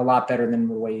a lot better than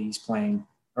the way he's playing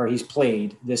or he's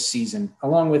played this season,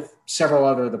 along with several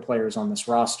other of the players on this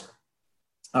roster.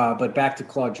 But back to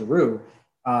Claude Giroux,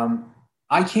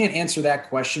 I can't answer that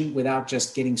question without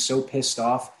just getting so pissed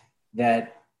off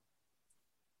that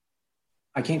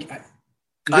I can't.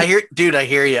 I hear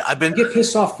you. I get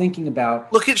pissed off thinking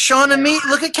about. Look at Sean and me.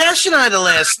 Look at Cash and I. The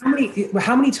last.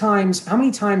 How many times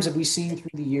have we seen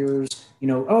through the years?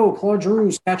 Claude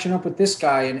Giroux's catching up with this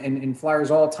guy and Flyers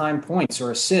all-time points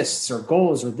or assists or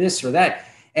goals or this or that,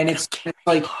 and it's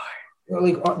like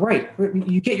right.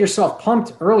 You get yourself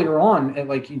pumped earlier on at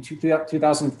like in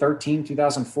 2013,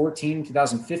 2014,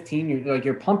 2015.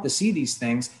 You're pumped to see these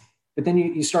things. But then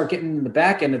you start getting in the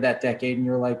back end of that decade and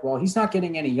you're like, well, he's not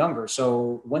getting any younger.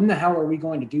 So when the hell are we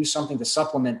going to do something to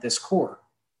supplement this core?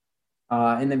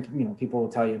 And then, people will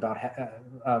tell you about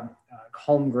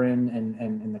Holmgren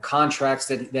and the contracts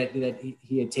that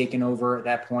he had taken over at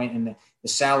that point and the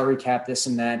salary cap, this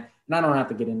and that. And I don't have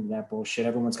to get into that bullshit.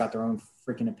 Everyone's got their own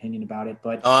freaking opinion about it.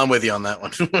 But I'm with you on that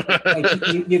one.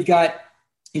 Like,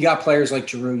 you got players like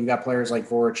Giroux, you got players like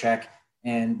Voracek,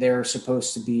 and they're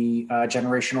supposed to be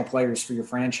generational players for your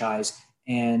franchise.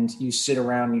 And you sit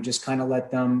around and you just kind of let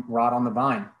them rot on the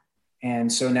vine.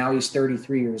 And so now he's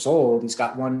 33 years old. He's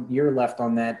got 1 year left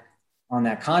on that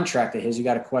contract of his. You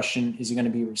got to question, is he going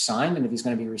to be re-signed? And if he's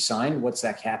going to be re-signed, what's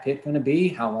that cap hit going to be?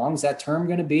 How long is that term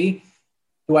going to be?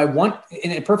 Do I want,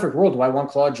 in a perfect world, do I want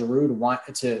Claude Giroux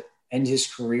to end his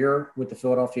career with the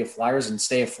Philadelphia Flyers and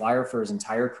stay a Flyer for his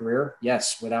entire career?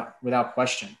 Yes, without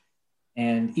question.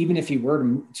 And even if he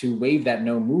were to waive that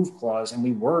no move clause and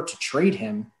we were to trade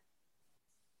him,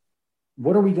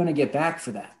 what are we going to get back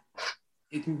for that?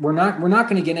 We're not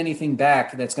going to get anything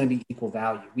back that's going to be equal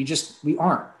value. We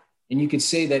aren't. And you could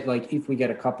say that, like, if we get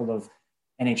a couple of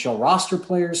NHL roster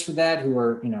players for that who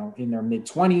are, in their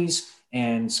mid-20s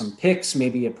and some picks,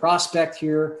 maybe a prospect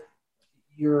here,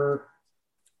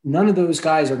 none of those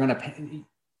guys are going to pay.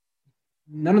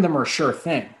 None of them are a sure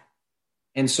thing.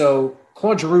 And so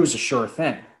Claude Giroux is a sure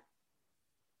thing.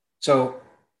 So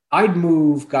I'd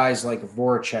move guys like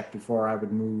Voracek before I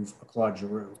would move a Claude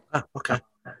Giroux. Oh, okay.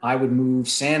 I would move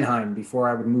Sanheim before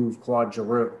I would move Claude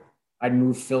Giroux. I'd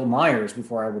move Phil Myers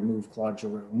before I would move Claude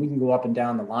Giroux. And we can go up and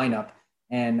down the lineup,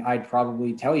 and I'd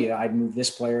probably tell you I'd move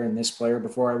this player and this player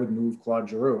before I would move Claude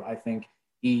Giroux. I think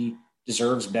he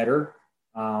deserves better.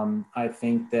 I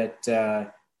think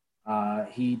that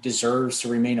he deserves to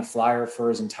remain a Flyer for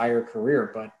his entire career.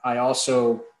 But I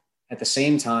also, at the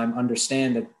same time,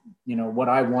 understand that, what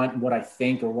I want, what I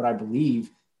think, or what I believe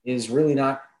is really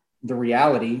not the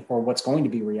reality or what's going to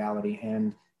be reality.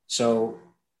 And so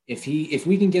if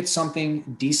we can get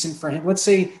something decent for him, let's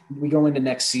say we go into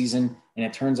next season and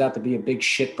it turns out to be a big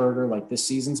shit burger like this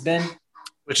season's been,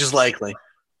 which is likely,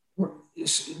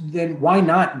 then why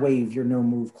not waive your no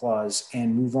move clause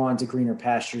and move on to greener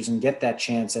pastures and get that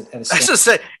chance at a I just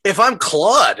say, if I'm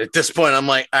Claude at this point, I'm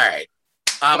like, all right,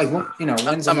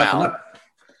 when's I'm out.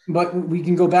 But we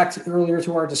can go back to earlier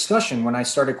to our discussion when I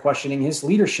started questioning his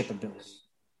leadership ability,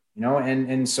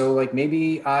 and so like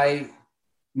maybe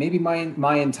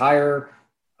my entire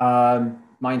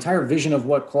vision of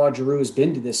what Claude Giroux has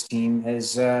been to this team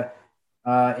is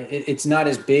it's not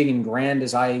as big and grand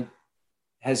as I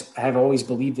have always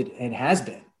believed it has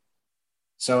been.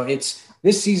 So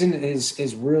this season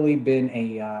has really been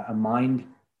a mind.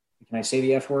 Can I say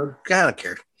the F word? I don't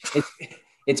care.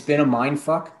 It's been a mind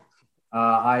fuck.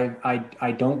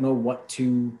 I don't know what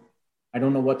to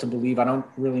believe. I don't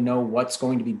really know what's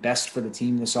going to be best for the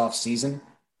team this off season.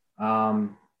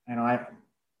 And I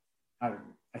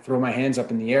throw my hands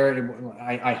up in the air.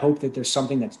 I hope that there's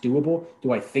something that's doable.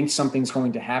 Do I think something's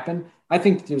going to happen? I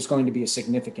think there's going to be a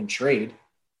significant trade.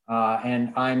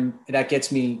 And that gets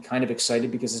me kind of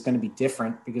excited because it's going to be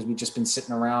different, because we've just been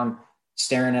sitting around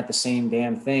staring at the same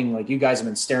damn thing. Like you guys have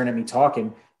been staring at me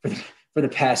talking for the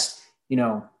past,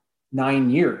 9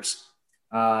 years.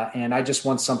 And I just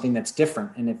want something that's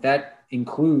different. And if that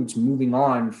includes moving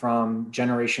on from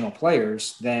generational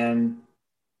players, then,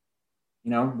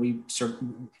 we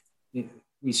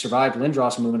survived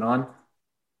Lindros moving on.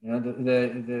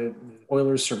 The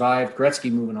Oilers survived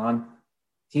Gretzky moving on.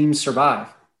 Teams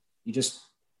survive. You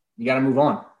got to move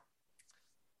on.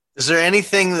 Is there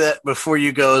anything that, before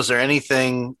you go, is there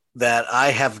anything that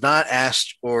I have not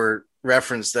asked or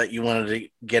referenced that you wanted to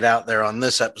get out there on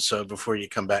this episode before you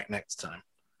come back next time?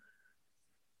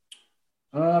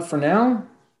 For now,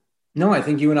 no, I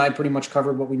think you and I pretty much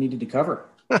covered what we needed to cover.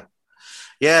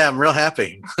 Yeah, I'm real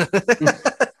happy.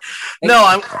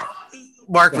 No,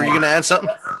 Mark, were you going to add something?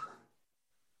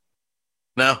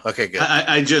 No? Okay, good.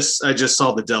 I just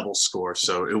saw the Devils score,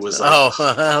 so it was like,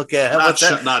 okay. How about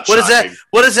that? Not what shocking.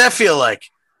 What does that feel like?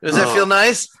 Does that feel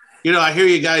nice? I hear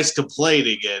you guys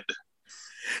complaining again.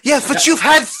 Yeah, but you've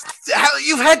had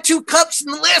 2 cups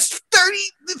in the last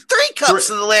 3 cups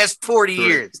in the last 40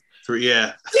 years. 3,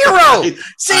 yeah.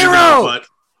 Zero. Know,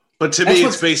 but to me,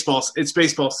 it's baseball. It's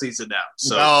baseball season now.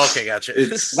 So okay, gotcha.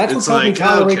 That's what's helped me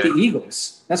tolerate the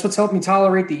Eagles. That's what's helped me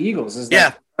tolerate the Eagles. Is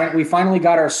that we finally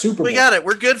got our Super Bowl. We got it.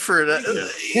 We're good for it.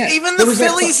 Yeah. Even the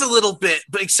Phillies a little bit,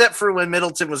 but except for when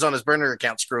Middleton was on his burner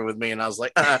account screwing with me, and I was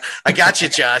like, I got you,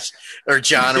 Josh or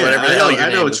John or whatever the hell your name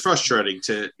is. I know it's frustrating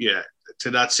to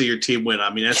not see your team win.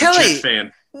 I mean, as a Jet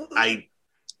fan, I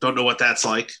don't know what that's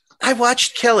like. I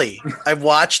watched Kelly. I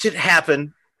watched it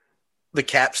happen. The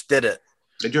Caps did it.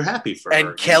 And you're happy for her.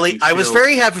 And Kelly, I was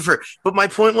very happy for her. But my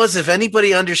point was, if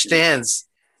anybody understands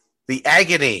the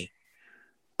agony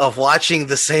of watching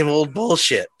the same old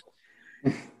bullshit,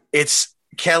 it's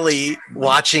Kelly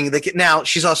watching now,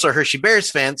 she's also a Hershey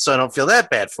Bears fan, so I don't feel that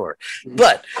bad for her.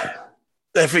 But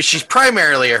She's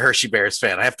primarily a Hershey Bears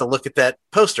fan. I have to look at that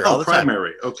poster all the time.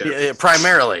 Primary. Okay. Yeah,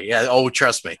 primarily. Yeah. Oh,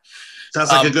 trust me.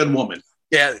 Sounds like a good woman.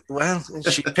 Yeah. Well,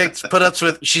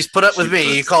 she's put up with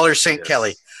me. You call her St.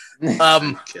 Kelly.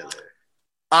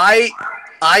 I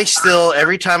still,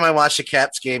 every time I watch a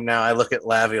Caps game now, I look at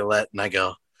Laviolette and I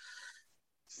go,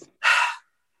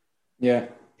 yeah.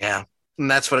 And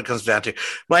that's what it comes down to.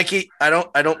 Mikey, I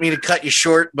don't mean to cut you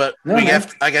short, but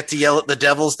I got to yell at the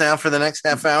Devils now for the next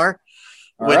half hour,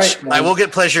 which I will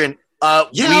get pleasure in.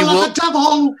 Yell at the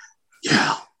Devil!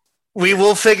 Yeah. We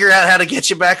will figure out how to get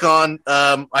you back on.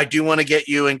 I do want to get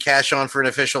you and Cash on for an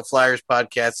official Flyers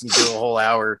podcast and do a whole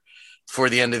hour for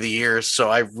the end of the year. So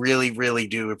I really, really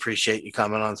do appreciate you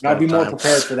coming on. I'll be more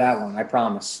prepared for that one. I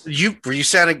promise. You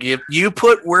sounded good. You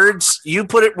put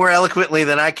it more eloquently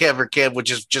than I ever can, which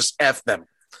is just F them.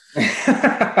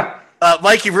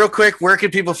 Mikey, real quick, where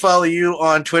can people follow you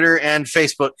on Twitter and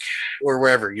Facebook or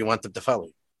wherever you want them to follow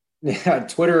you? Yeah,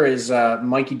 Twitter is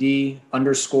Mikey D_ONBP.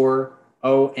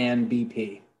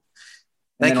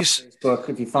 Thank you. Facebook,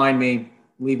 if you find me,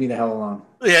 leave me the hell alone.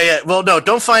 Yeah. Well, no,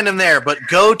 don't find him there, but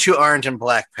go to Orange and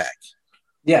Black Pack.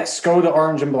 Yes, go to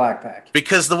Orange and Black Pack.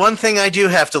 Because the one thing I do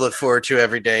have to look forward to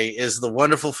every day is the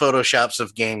wonderful photoshops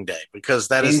of game day. Because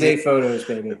that is game day photos,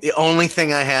 baby. The only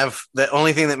thing I have, the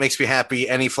only thing that makes me happy.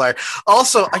 Any Flyer.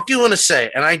 Also, I do want to say,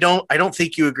 and I don't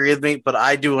think you agree with me, but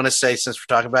I do want to say, since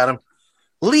we're talking about him,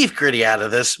 leave Gritty out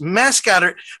of this.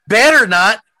 Mascot, bad or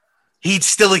not, he'd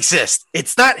still exist.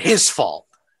 It's not his fault.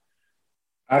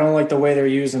 I don't like the way they're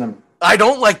using him. I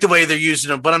don't like the way they're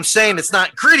using him, but I'm saying it's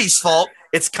not Gritty's fault.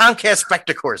 It's Comcast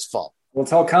Spectacor's fault. Well,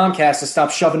 tell Comcast to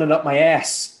stop shoving it up my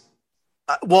ass.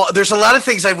 Well, there's a lot of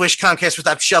things I wish Comcast would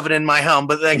stop shoving in my home,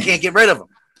 but I can't get rid of them.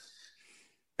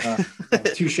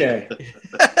 Touche. All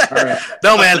right.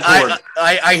 No, man,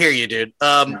 I hear you, dude.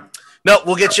 No,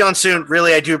 we'll get you on soon.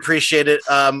 Really, I do appreciate it.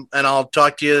 And I'll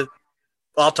talk to you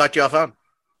off phone.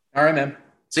 All right, man.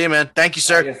 See you, man. Thank you,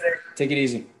 sir. Take it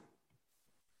easy.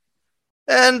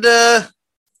 And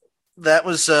that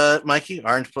was Mikey,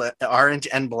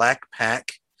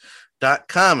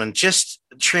 orangeandblackpack.com. And just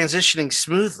transitioning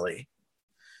smoothly,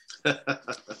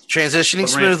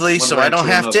 so I don't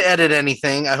have to edit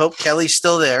anything. I hope Kelly's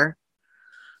still there.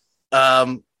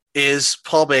 Is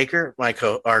Paul Baker,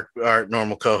 our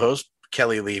normal co-host.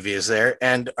 Kelly Levy is there,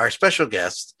 and our special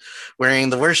guest wearing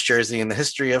the worst jersey in the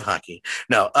history of hockey.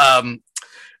 No,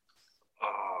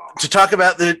 to talk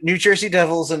about the New Jersey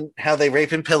Devils and how they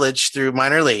rape and pillage through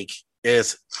minor league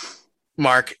is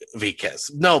Mark Viquez.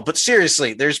 No, but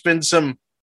seriously, there's been some.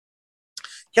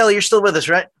 Kelly, you're still with us,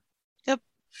 right? Yep.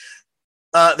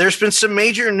 There's been some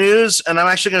major news, and I'm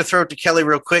actually going to throw it to Kelly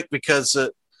real quick because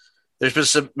there's been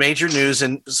some major news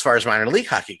as far as minor league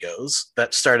hockey goes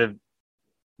that started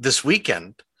this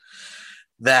weekend,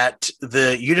 that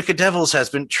the Utica Devils has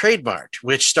been trademarked,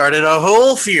 which started a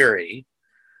whole fury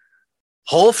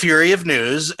of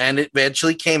news, and it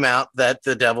eventually came out that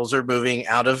the Devils are moving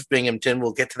out of Binghamton.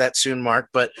 We'll get to that soon, Mark,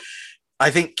 but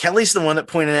I think Kelly's the one that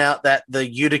pointed out that the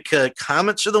Utica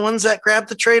Comets are the ones that grabbed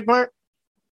the trademark.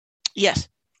 Yes.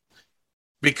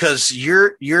 Because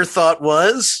your thought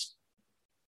was?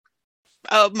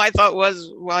 My thought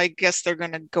was, well, I guess they're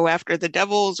going to go after the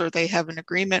Devils, or they have an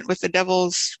agreement with the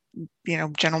Devils,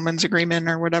 gentleman's agreement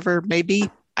or whatever, maybe.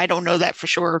 I don't know that for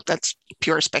sure. That's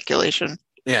pure speculation.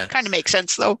 Yeah. Kind of makes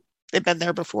sense, though. They've been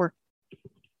there before.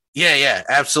 Yeah,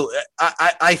 absolutely.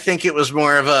 I think it was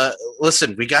more of a,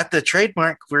 listen, we got the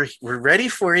trademark. We're ready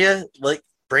for you. Like,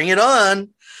 bring it on.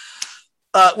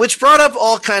 Which brought up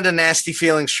all kind of nasty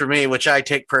feelings for me, which I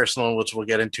take personal, which we'll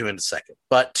get into in a second.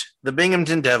 But the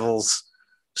Binghamton Devils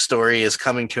story is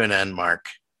coming to an end, Mark.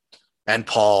 And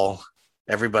Paul,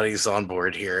 everybody's on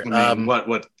board here. I mean,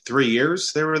 what, 3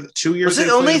 years? There were 2 years. Was it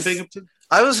only in Binghamton?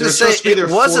 I was going to say it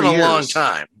wasn't a long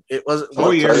time. It was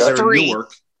 4 years. They were in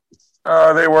Newark.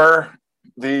 They were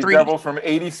the Devils from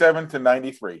 87 to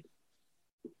 93.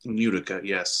 In Utica,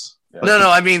 yes. No,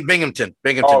 I mean Binghamton.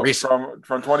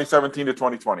 From 2017 to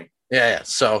 2020. Yeah.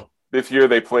 So this year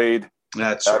they played.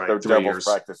 That's at right. the 3 Devils years.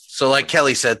 practice. So, like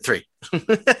Kelly said, 3.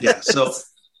 Yeah. So,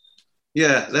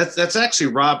 that's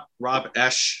actually Rob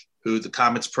Esch, who the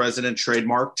Comets president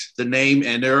trademarked the name,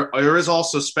 and there is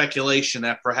also speculation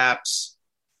that perhaps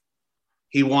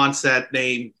he wants that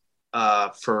name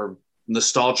for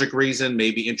nostalgic reason,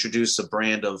 maybe introduce a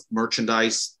brand of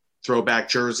merchandise, throwback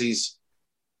jerseys.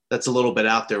 That's a little bit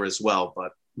out there as well,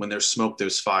 but when there's smoke,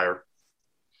 there's fire.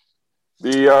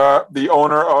 The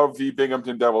owner of the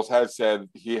Binghamton Devils has said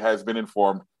he has been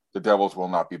informed the Devils will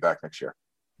not be back next year.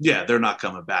 Yeah, they're not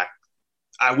coming back.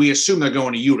 We assume they're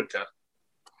going to Utica.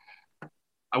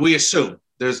 We assume.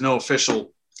 There's no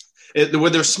official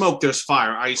When there's smoke, there's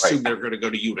fire. I assume they're going to go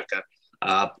to Utica.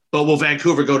 But will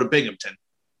Vancouver go to Binghamton?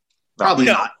 Probably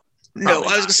not. No,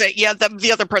 I was going to say,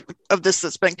 the other part of this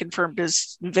that's been confirmed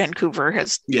is Vancouver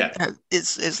is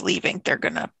leaving. They're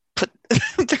going to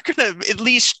at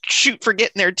least shoot for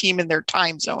getting their team in their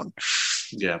time zone.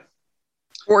 Yeah.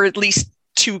 Or at least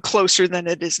too closer than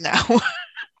it is now.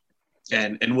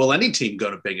 And will any team go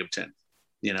to Binghamton?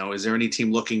 Is there any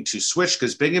team looking to switch?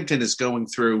 Because Binghamton is going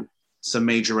through some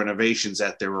major renovations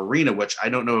at their arena, which I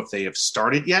don't know if they have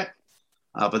started yet,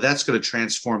 but that's going to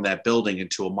transform that building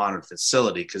into a modern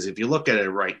facility. Because if you look at it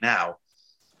right now,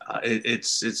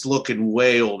 it's looking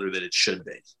way older than it should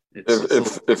be.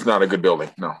 It's not a good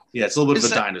building. No. Yeah, it's a little bit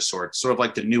of a dinosaur. It's sort of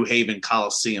like the New Haven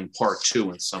Coliseum Part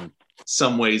 2 in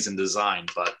some ways in design,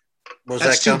 but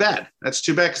that's too bad. That's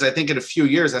too bad because I think in a few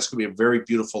years that's going to be a very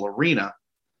beautiful arena.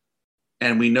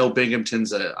 And we know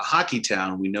Binghamton's a hockey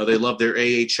town. We know they love their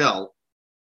AHL.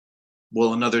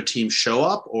 Will another team show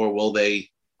up, or will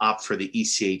they opt for the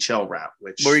ECHL route?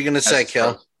 What were you going to say,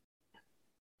 Kel?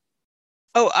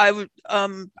 Oh,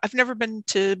 I've never been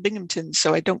to Binghamton,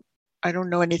 so I don't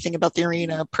know anything about the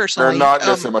arena personally. They're not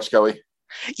missing much, Kelly.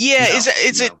 Yeah,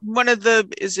 is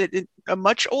it a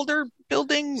much older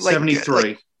building?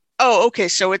 73. Okay,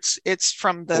 so it's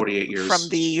from the 48 years from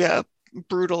the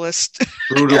brutalist.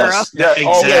 Era. Yeah,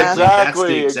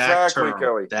 exactly. Exactly,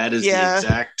 Kelly. That is the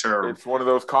exact term. It's one of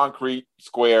those concrete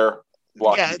square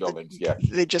blocky buildings. Yeah,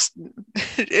 they just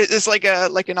it's like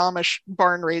an Amish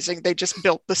barn raising. They just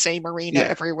built the same arena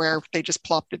everywhere. They just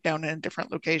plopped it down in a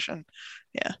different location.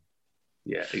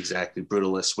 Yeah, exactly.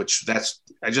 Brutalist,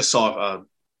 I just saw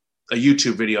a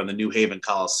YouTube video on the New Haven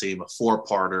Coliseum, a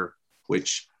 4-parter,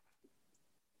 which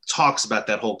talks about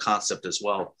that whole concept as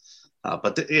well.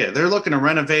 But they're looking to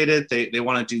renovate it. They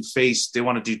want to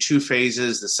do 2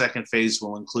 phases. The second phase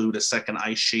will include a second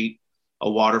ice sheet, a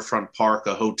waterfront park,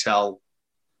 a hotel,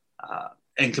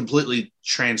 and completely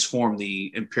transform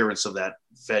the appearance of that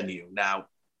venue. Now,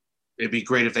 it'd be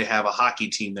great if they have a hockey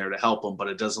team there to help them, but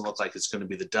it doesn't look like it's going to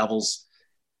be the Devils,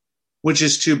 which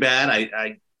is too bad.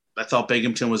 I thought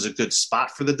Binghamton was a good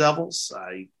spot for the Devils.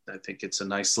 I think it's a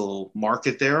nice little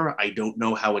market there. I don't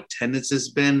know how attendance has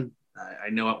been. I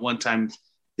know at one time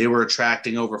they were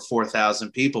attracting over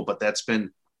 4,000 people, but that's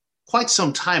been quite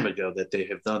some time ago that they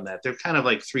have done that. They're kind of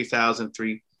like a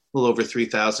little over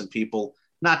 3,000 people.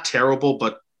 Not terrible,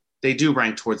 but they do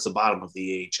rank towards the bottom of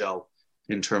the AHL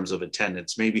in terms of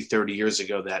attendance. Maybe 30 years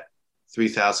ago, that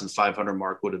 3,500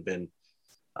 mark would have been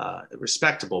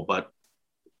respectable, but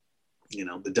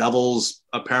the Devils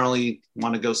apparently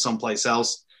want to go someplace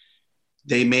else.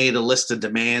 They made a list of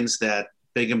demands that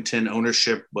Binghamton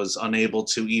ownership was unable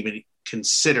to even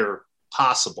consider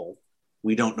possible.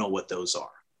 We don't know what those are.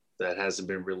 That hasn't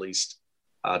been released.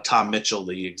 Tom Mitchell,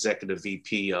 the executive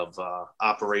VP of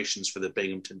operations for the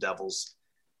Binghamton Devils,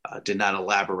 did not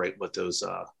elaborate what those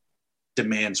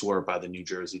demands were by the New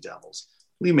Jersey Devils.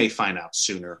 We may find out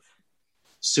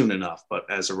soon enough, but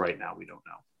as of right now, we don't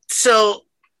know. So,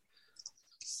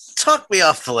 talk me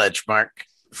off the ledge, Mark,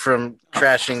 from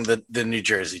trashing the New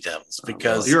Jersey Devils,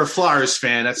 because you're a Flyers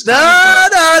fan. That's no.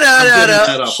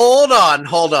 Hold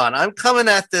on. I'm coming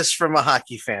at this from a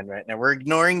hockey fan right now. We're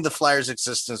ignoring the Flyers'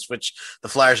 existence, which the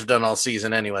Flyers have done all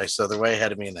season anyway, so they're way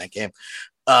ahead of me in that game.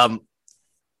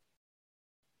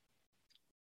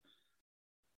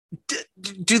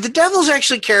 Do the Devils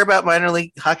actually care about minor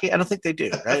league hockey? I don't think they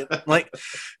do, right?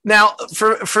 Now,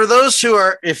 for those who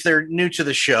are, if they're new to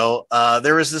the show,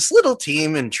 there was this little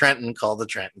team in Trenton called the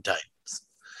Trenton Titans,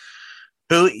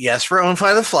 who, yes, were owned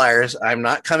by the Flyers. I'm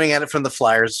not coming at it from the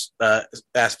Flyers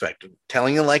aspect. I'm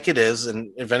telling you like it is,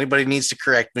 and if anybody needs to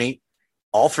correct me,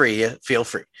 all three of you, feel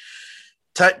free.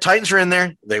 Titans were in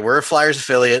there. They were a Flyers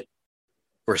affiliate.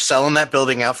 We're selling that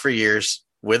building out for years,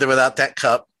 with or without that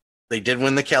cup. They did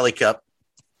win the Kelly Cup.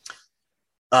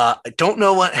 I don't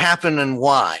know what happened and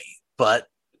why, but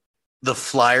the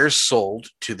Flyers sold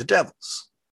to the Devils.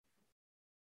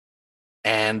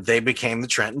 And they became the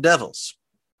Trenton Devils.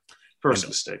 First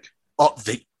mistake.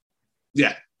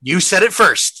 Yeah. You said it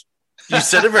first.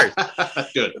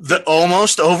 Good.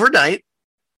 Almost overnight,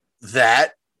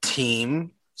 that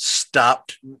team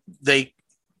stopped.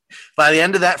 By the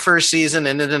end of that first season,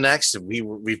 into the next,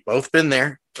 we've both been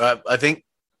there. I think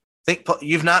Paul,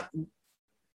 you've not.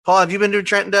 Paul, have you been to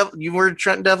Trenton Devils? You were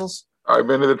Trenton Devils? I've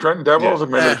been to the Trenton Devils. I've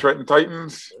been to the Trenton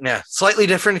Titans. Yeah, slightly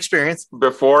different experience.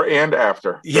 Before and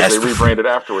after. Yes. They rebranded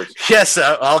afterwards. Yes,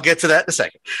 I'll get to that in a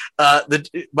second.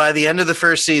 By the end of the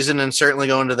first season, and certainly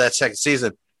going to that second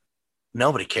season,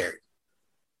 nobody cared.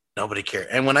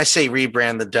 And when I say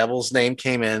rebrand, the Devils name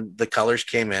came in, the colors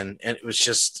came in, and it was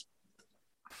just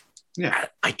Yeah.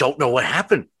 I don't know what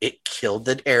happened. It killed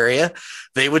that area.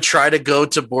 They would try to go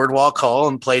to Boardwalk Hall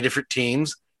and play different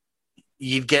teams.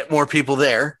 You'd get more people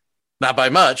there, not by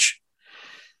much.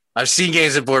 I've seen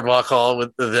games at Boardwalk Hall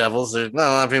with the Devils. There's not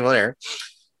a lot of people there.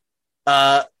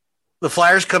 The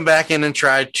Flyers come back in and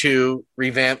try to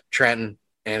revamp Trenton,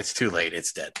 and it's too late.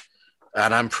 It's dead.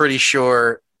 And I'm pretty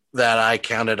sure that I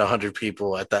counted 100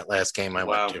 people at that last game I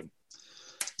went to.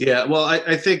 Yeah, well,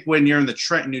 I think when you're in the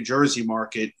Trenton, New Jersey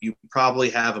market, you probably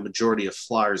have a majority of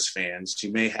Flyers fans.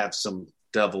 You may have some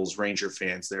Devils, Ranger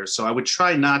fans there. So I would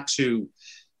try not to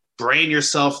brand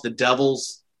yourself the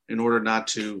Devils in order not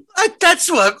to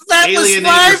alienate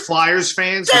your Flyers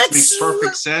fans, which makes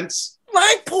perfect sense.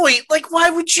 My point. Like,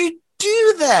 why would you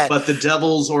do that? But the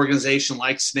Devils organization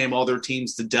likes to name all their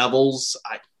teams the Devils.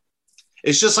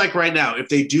 It's just like right now, if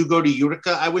they do go to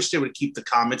Utica, I wish they would keep the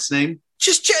Comets name.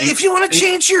 If you want to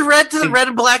change your red to the red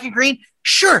and black and green,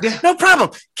 sure, no problem.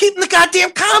 Keep them the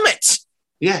goddamn Comets.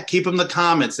 Yeah, keep them the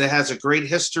Comets. That has a great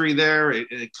history there.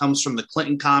 It comes from the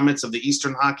Clinton Comets of the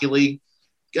Eastern Hockey League.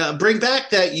 Bring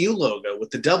back that U logo with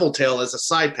the devil tail as a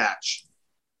side patch.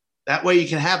 That way you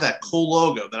can have that cool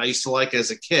logo that I used to like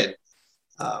as a kid.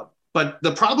 But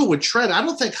the problem with Trent, I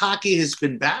don't think hockey has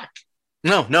been back.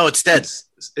 No, it's dead.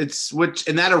 It's which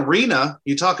in that arena,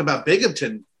 you talk about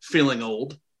Binghamton feeling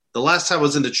old. The last time I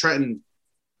was in the Trenton,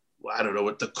 I don't know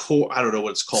what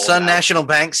it's called. Sun National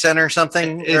Bank Center or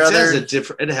something. It's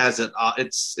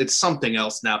something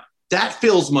else now. That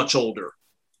feels much older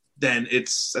than I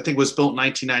think it was built in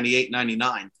 1998,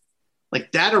 99.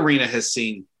 Like that arena has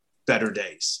seen better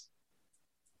days.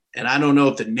 And I don't know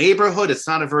if the neighborhood, it's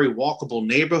not a very walkable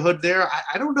neighborhood there.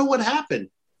 I don't know what happened.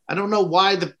 I don't know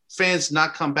why the fans did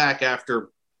not come back after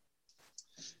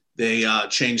they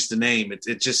changed the name.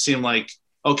 It just seemed like,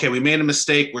 okay, we made a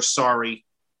mistake. We're sorry.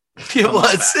 It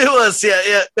was.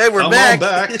 Yeah. They were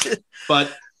back.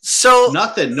 But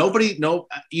nothing.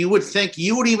 You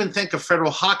would even think a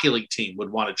Federal Hockey League team would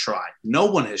want to try. No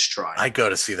one has tried. I go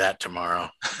to see that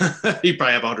tomorrow. You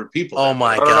probably have 100 people. Oh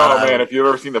my God. I don't know, man. If you've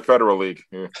ever seen the Federal League.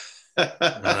 Yeah.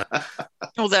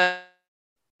 Well, the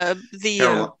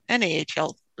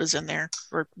NAHL was in there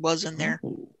or was in there.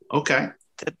 Okay.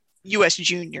 The U.S.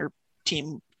 junior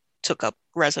team took up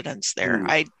residence there. Ooh.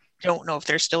 I don't know if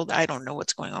they're still. I don't know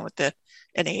what's going on with the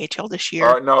NAHL this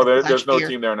year. No, there's no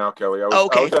team there now, Kelly.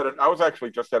 I was actually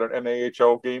just at an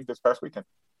NAHL game this past weekend.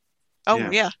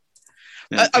 Oh yeah.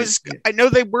 I know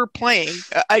they were playing.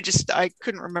 I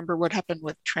couldn't remember what happened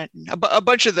with Trenton. A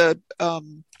bunch of the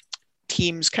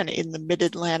teams kind of in the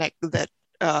Mid-Atlantic that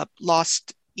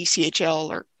lost ECHL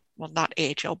or not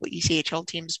AHL but ECHL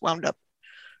teams wound up.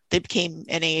 They became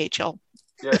NAHL.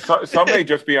 Yeah, some may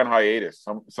just be on hiatus.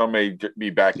 Some may be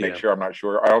back next year. I'm not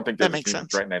sure. I don't think that makes sense.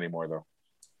 Trenton anymore, though.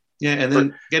 Yeah, and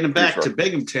then getting back to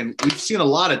Binghamton, we've seen a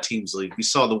lot of teams leave. We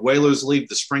saw the Whalers leave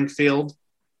the Springfield,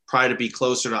 try to be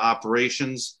closer to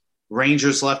operations.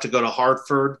 Rangers left to go to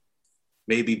Hartford,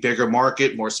 maybe bigger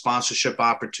market, more sponsorship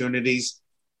opportunities.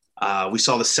 We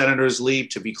saw the Senators leave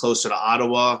to be closer to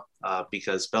Ottawa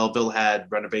because Belleville had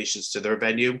renovations to their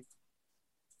venue.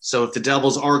 So if the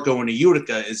Devils are going to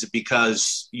Utica, is it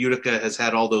because Utica has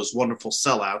had all those wonderful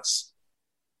sellouts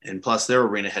and plus their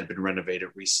arena had been renovated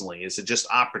recently? Is it just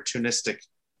opportunistic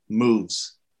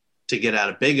moves to get out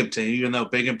of Binghamton, even though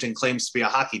Binghamton claims to be a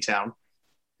hockey town?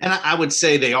 And I would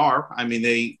say they are. I mean,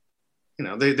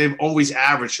 they've always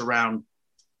averaged around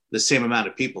the same amount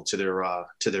of people to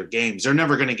their games. They're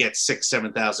never going to get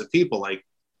 6,000-7,000 people like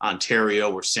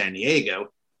Ontario or San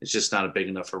Diego. It's just not a big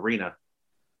enough arena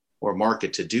or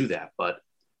market to do that. But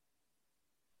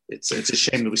it's a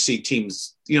shame that we see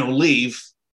teams, leave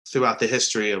throughout the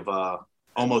history of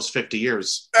almost 50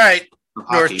 years. All right,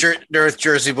 North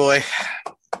Jersey boy.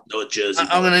 North Jersey boy.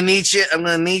 I'm going to need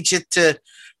you to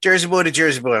Jersey boy to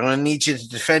Jersey boy. I'm going to need you to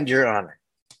defend your honor.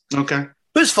 Okay.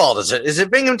 Whose fault is it? Is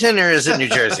it Binghamton or is it New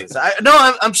Jersey's?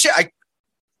 I'm sure.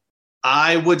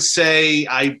 I would say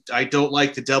I don't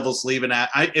like the Devils leaving.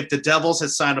 If the Devils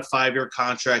had signed a 5-year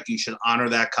contract, you should honor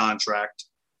that contract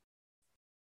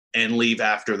and leave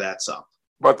after that's up.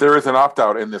 But there is an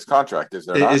opt-out in this contract, is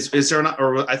there not? Is there not?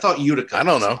 Or I thought Utica. I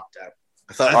don't know.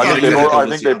 I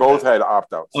think they both had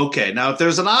opt-outs. Okay, now if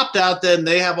there's an opt-out, then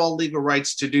they have all legal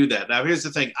rights to do that. Now, here's the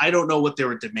thing. I don't know what they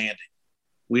were demanding.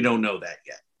 We don't know that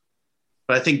yet.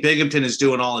 But I think Binghamton is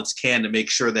doing all it can to make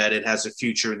sure that it has a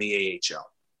future in the AHL.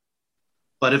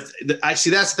 But that's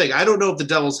the thing. I don't know if the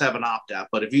Devils have an opt-out,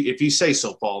 but if you say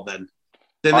so, Paul, then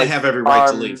they have every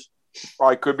right to leave.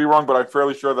 I could be wrong, but I'm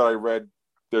fairly sure that I read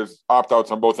there's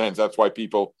opt-outs on both ends. That's why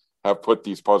people have put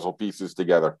these puzzle pieces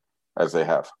together as they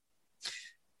have.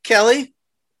 Kelly,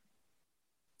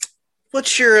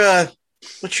 What's your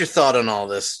thought on all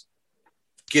this?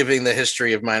 Giving the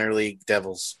history of minor league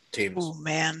Devils teams. Oh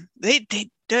man, they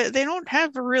don't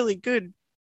have a really good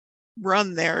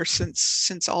run there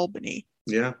since Albany.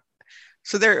 Yeah.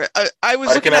 So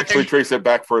I can actually trace it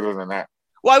back further than that.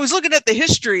 Well, I was looking at the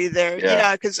history there.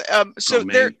 Yeah, because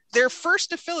their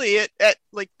first affiliate at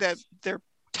like their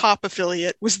top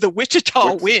affiliate was the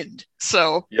Wichita Wind.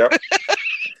 So yep.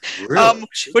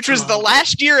 Which was the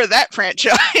last year of that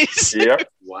franchise. Yep.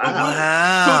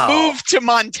 Wow. Who moved to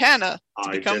Montana to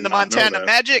become the Montana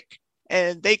Magic,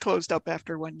 and they closed up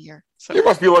after 1 year. So you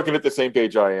must be looking at the same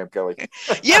page I am, Kelly.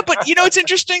 Yeah, but it's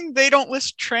interesting. They don't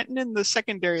list Trenton in the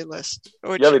secondary list.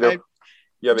 Yeah, they do.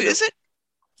 Is it?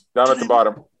 Down at the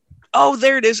bottom. Oh,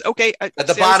 there it is. Okay. At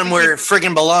the bottom where it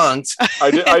friggin' belongs.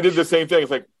 I did the same thing.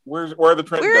 It's like, where are the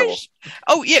Trenton Devils?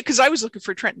 Oh, yeah, because I was looking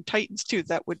for Trenton Titans, too.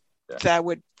 That would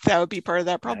be part of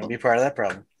that problem. That would be part of that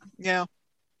problem. Yeah.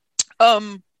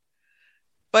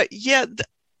 But yeah,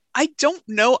 I don't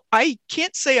know. I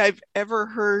can't say I've ever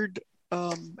heard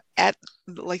at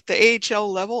like the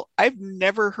AHL level, I've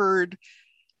never heard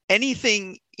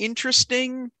anything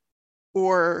interesting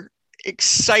or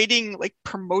exciting, like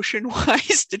promotion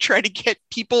wise, to try to get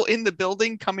people in the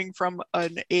building coming from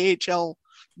an AHL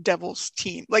Devils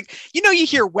team. Like, you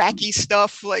hear wacky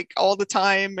stuff like all the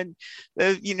time, and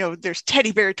there's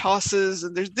teddy bear tosses,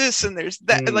 and there's this and there's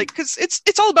that, like, because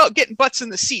it's all about getting butts in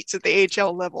the seats at the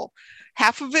AHL level.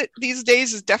 Half of it these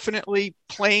days is definitely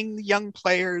playing young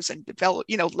players and develop,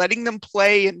 letting them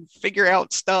play and figure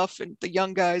out stuff, and the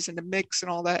young guys in the mix and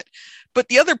all that. But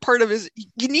the other part of it is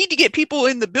you need to get people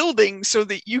in the building so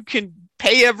that you can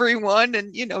pay everyone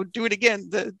and, do it again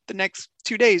the next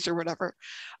 2 days or whatever.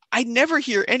 I never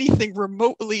hear anything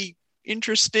remotely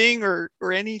interesting or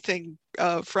anything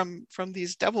from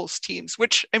these Devils teams,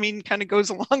 which, I mean, kind of goes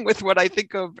along with what I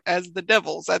think of as the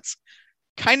Devils. That's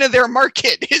kind of their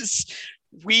market, is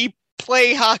we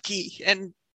play hockey.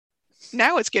 And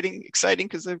now it's getting exciting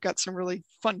because they've got some really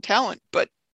fun talent, but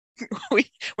we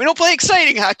don't play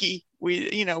exciting hockey.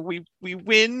 We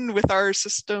win with our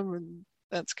system, and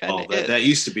that's kind of it. That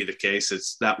used to be the case.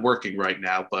 It's not working right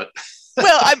now, but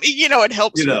well, I mean, it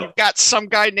helps when you've got some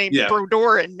guy named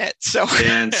Brodeur in net. So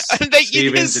and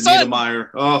Stevens and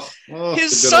Niedermeyer.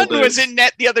 His son was in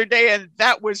net the other day, and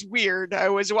that was weird. I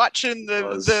was watching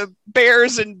the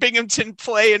Bears and Binghamton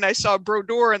play, and I saw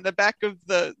Brodeur in the back of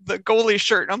the goalie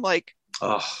shirt, and I'm like,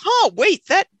 oh wait,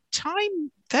 that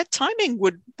timing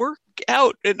would work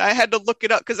out. And I had to look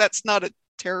it up because that's not a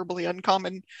terribly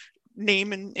uncommon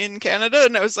name in Canada.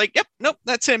 And I was like, yep, nope,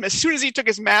 that's him. As soon as he took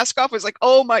his mask off, I was like,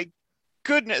 oh my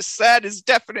goodness, that is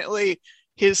definitely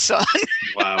his son.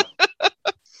 Wow.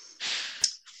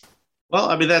 Well,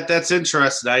 I mean, that's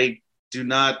interesting. I do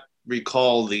not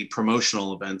recall the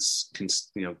promotional events,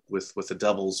 with the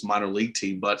Devils minor league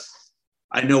team, but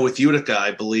I know with Utica,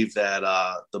 I believe that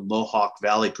the Mohawk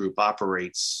Valley Group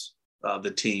operates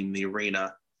the team, the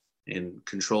arena, and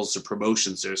controls the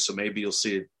promotions there. So maybe you'll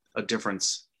see a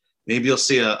difference. Maybe you'll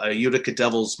see a Utica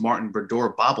Devils Martin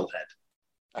Brodeur bobblehead.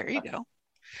 There you go.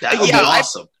 That would be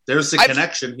awesome. There's the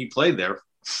connection. He played there.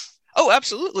 Oh,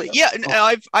 absolutely. Yeah. And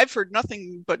I've heard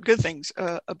nothing but good things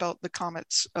about the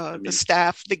Comets, the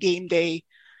staff, the game day.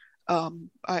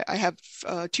 I have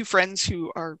two friends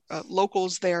who are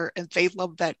locals there, and they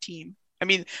love that team. I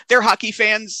mean, they're hockey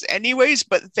fans anyways,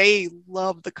 but they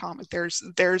love the Comet.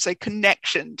 There's a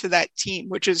connection to that team,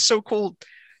 which is so cool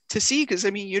to see, because,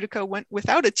 I mean, Utica went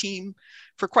without a team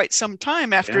for quite some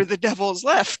time after the Devils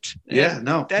left. Yeah,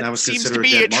 no, that seems to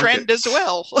be a trend as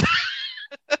well.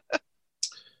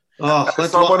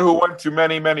 As someone who went to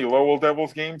many, many Lowell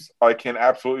Devils games, I can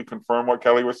absolutely confirm what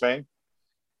Kelly was saying.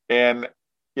 And,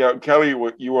 Kelly,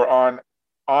 you were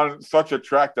on such a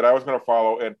track that I was going to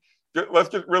follow. And let's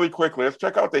just really quickly, let's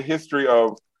check out the history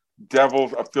of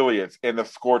Devils affiliates and the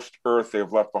scorched earth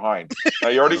they've left behind. Now,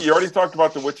 you already talked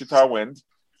about the Wichita Wind.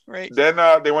 Right. Then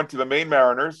they went to the Maine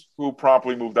Mariners, who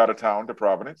promptly moved out of town to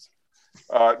Providence.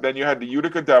 Then you had the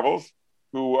Utica Devils,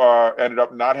 who ended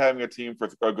up not having a team for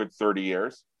a good 30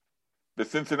 years. The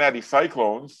Cincinnati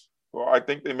Cyclones, well, I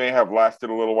think they may have lasted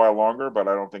a little while longer, but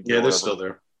I don't think they're still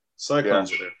there.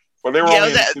 Cyclones are there. Well, they were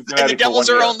only in Cincinnati, and the Devils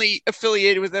are only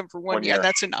affiliated with them for one year.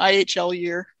 That's an IHL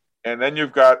year. And then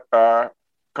you've got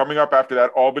coming up after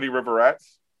that, Albany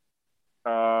Riverettes.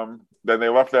 Then they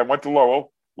left them, went to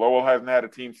Lowell. Lowell hasn't had a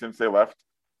team since they left.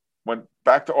 Went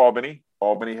back to Albany.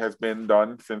 Albany has been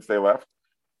done since they left.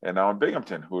 And now in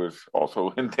Binghamton, who is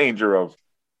also in danger of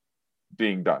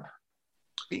being done.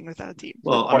 Being without a team.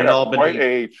 Well, I mean, Albany, quite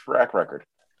a track record.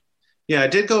 Yeah, I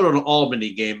did go to an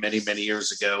Albany game many, many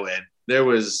years ago, and there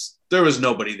was there was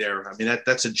nobody there. I mean,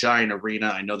 that's a giant arena.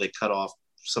 I know they cut off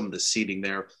some of the seating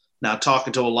there. Now,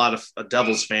 talking to a lot of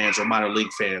Devils fans or minor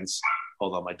league fans,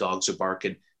 hold on, my dogs are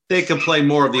barking. They complain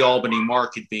more of the Albany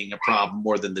market being a problem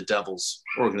more than the Devils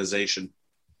organization.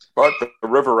 But the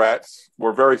River Rats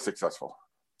were very successful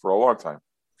for a long time.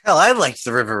 Hell, I liked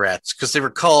the River Rats because they were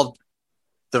called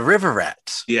the River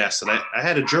Rats. Yes, and I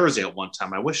had a jersey at one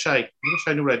time. I wish I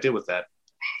knew what I did with that.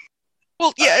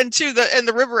 Well, yeah, and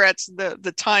the River Rats,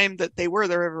 the time that they were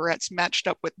the River Rats matched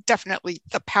up with definitely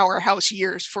the powerhouse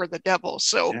years for the Devils.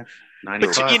 So, Yeah.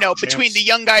 95, between the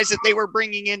young guys that they were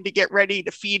bringing in to get ready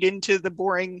to feed into the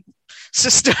boring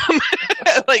system,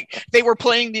 like they were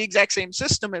playing the exact same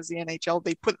system as the NHL.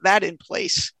 They put that in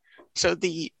place. So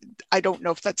I don't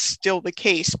know if that's still the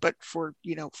case, but for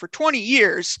 20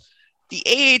 years,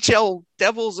 the AHL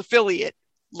Devils affiliate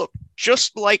looked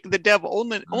just like the Devil,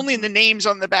 only the names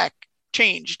on the back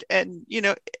changed. And,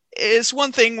 it's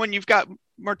one thing when you've got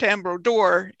Martin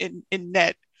Brodeur in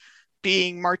net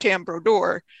being Martin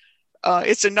Brodeur.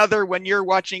 It's another when you're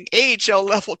watching AHL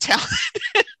level talent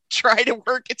try to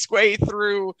work its way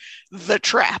through the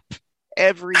trap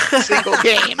every single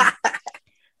game.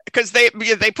 Because they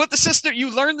put the system,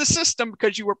 you learn the system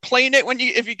because you were playing it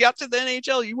if you got to the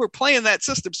NHL, you were playing that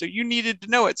system, so you needed to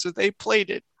know it. So they played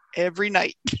it every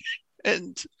night,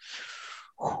 and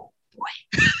oh boy.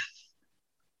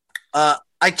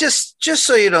 I just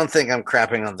so you don't think I'm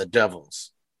crapping on the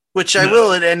Devils, which I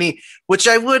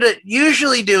would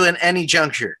usually do in any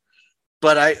juncture.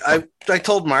 But I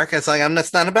told Mark, I was like,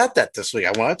 that's not about that this week.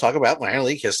 I want to talk about minor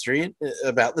league history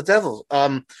about the Devils.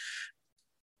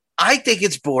 I think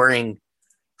it's boring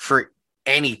for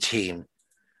any team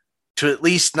to at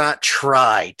least not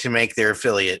try to make their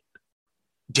affiliate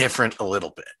different a little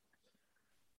bit.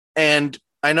 And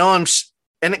I know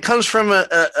and it comes from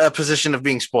a position of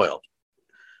being spoiled.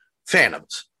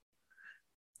 Phantoms.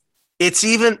 It's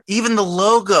even the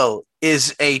logo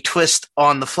is a twist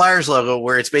on the Flyers logo,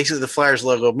 where it's basically the Flyers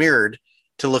logo mirrored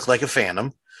to look like a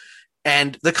Phantom,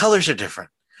 and the colors are different.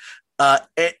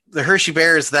 The Hershey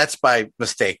Bears, that's by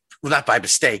mistake. Well, not by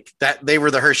mistake. That they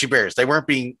were the Hershey Bears. They weren't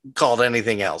being called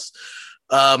anything else.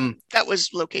 That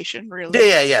was location, really.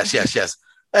 Yeah, yes.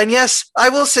 And yes, I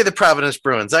will say the Providence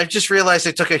Bruins. I just realized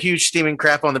I took a huge steaming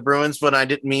crap on the Bruins when I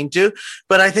didn't mean to,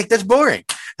 but I think that's boring.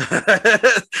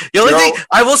 The only thing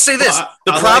I will say this: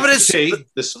 the Providence, like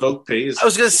the smoke pays. I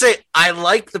was going to say I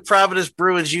like the Providence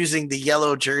Bruins using the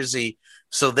yellow jersey,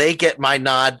 so they get my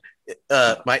nod,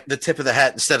 the tip of the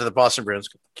hat instead of the Boston Bruins.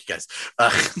 You guys,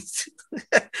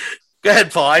 go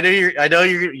ahead, Paul. I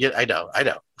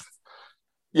know.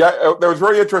 Yeah, that was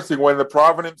very interesting when the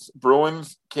Providence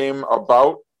Bruins came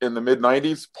about in the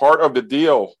mid-'90s. Part of the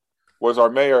deal was our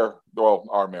mayor, I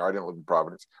didn't live in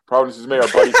Providence. Providence's mayor,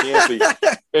 Buddy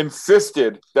Cianci,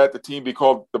 insisted that the team be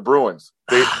called the Bruins.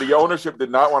 The ownership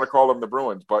did not want to call them the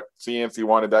Bruins, but Cianci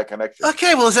wanted that connection.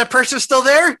 Okay, well, is that person still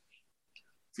there?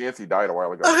 Cianci died a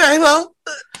while ago. Okay, well,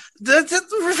 prevent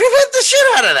the shit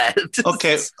out of that.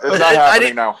 Okay. It's not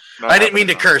happening now. I didn't mean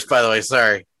to curse, by the way.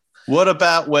 Sorry. What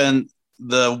about when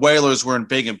the Whalers were in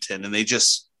Binghamton and they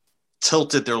just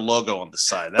tilted their logo on the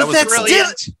side? That was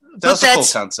brilliant. That was a cool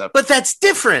concept. But that's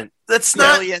different. That's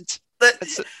not brilliant.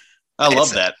 I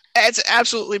love that. It's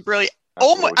absolutely brilliant.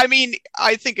 Absolutely. I mean,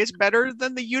 I think it's better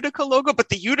than the Utica logo, but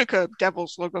the Utica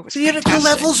Devils logo is the Utica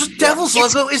Devils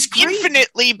logo is great.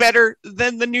 Infinitely better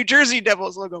than the New Jersey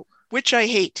Devils logo, which I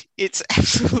hate. It's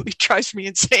absolutely drives me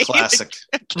insane. Classic.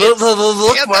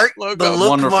 The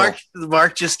look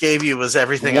Mark just gave you was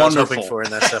everything I was hoping for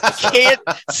in this episode. I can't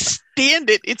stand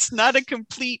it. It's not a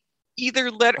complete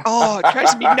either letter. Oh, it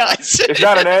drives me nuts. It's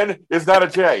not an N. It's not a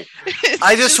J.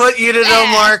 I just want you to know,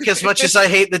 Mark, as much as I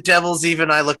hate the Devils, even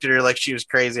I looked at her like she was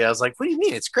crazy. I was like, what do you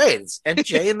mean? It's great. It's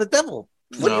NJ and the Devil.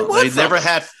 They never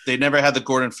had the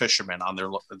Gordon Fisherman on their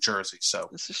jersey. So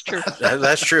this is true.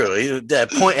 That's true.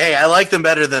 Hey, I like them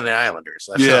better than the Islanders.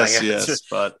 Yes,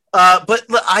 but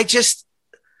I just,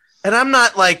 and I'm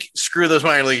not like screw those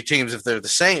minor league teams if they're the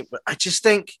same, but I just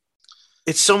think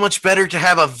it's so much better to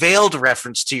have a veiled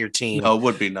reference to your team. Oh, it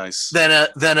would be nice than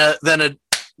a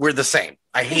we're the same.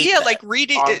 I hate. Yeah, that. like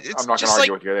read it. I'm not going to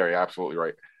argue with you there. You're absolutely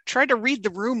right. Try to read the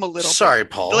room a little. Sorry,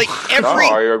 bit. Paul. Like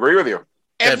I agree with you.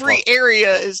 Every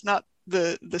area is not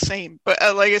the same, but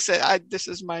like I said, this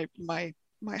is my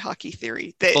hockey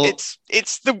theory that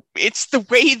it's the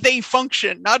way they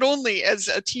function, not only as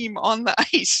a team on the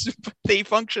ice, but they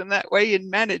function that way in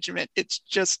management. It's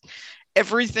just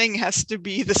everything has to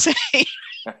be the same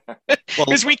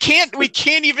because we can't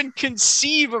even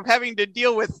conceive of having to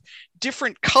deal with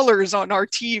different colors on our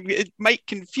team, it might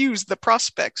confuse the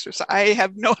prospects. Or so. I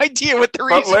have no idea what the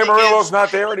reason is. But Lamoriello's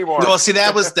not there anymore. Well, see,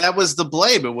 that was the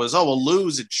blame. It was,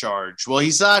 Lou's in charge. Well,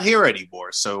 he's not here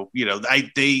anymore. So,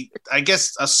 I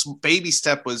guess a baby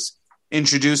step was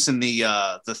introducing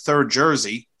the third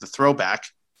jersey, the throwback.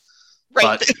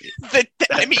 Right.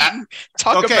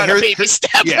 Talk about a baby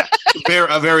step. Yeah,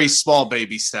 a very small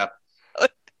baby step.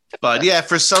 But yeah,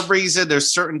 for some reason,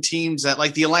 there's certain teams that,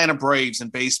 like the Atlanta Braves in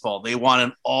baseball, they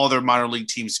wanted all their minor league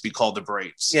teams to be called the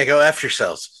Braves. Yeah, go after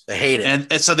yourselves. I hate it.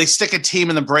 And so they stick a team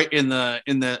in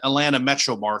the Atlanta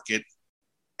metro market,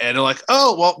 and they're like,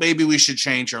 oh, well, maybe we should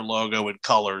change our logo and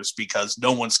colors because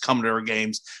no one's coming to our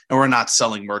games and we're not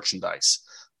selling merchandise.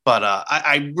 But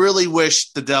I really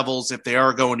wish the Devils, if they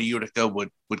are going to Utica,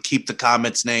 would keep the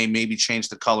Comets name, maybe change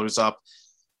the colors up.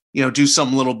 Do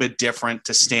something a little bit different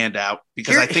to stand out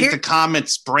because I think the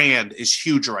Comets brand is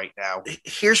huge right now.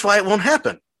 Here's why it won't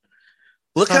happen.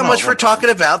 Look how much we're talking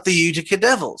about the Utica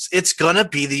Devils. It's going to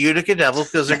be the Utica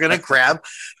Devils because they're going to grab.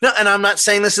 No, and I'm not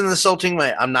saying this in an insulting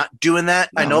way. I'm not doing that.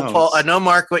 I know, Paul. I know,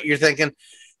 Mark, what you're thinking.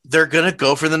 They're going to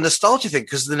go for the nostalgia thing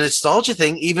because the nostalgia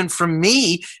thing, even for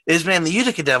me, is, man, the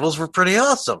Utica Devils were pretty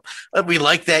awesome. We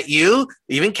like that U.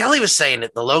 Even Kelly was saying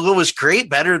it. The logo was great,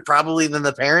 better probably than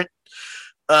the parent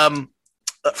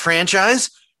franchise.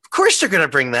 Of course they're going to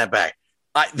bring that back.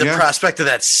 The prospect of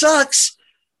that sucks.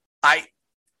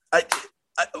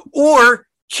 Or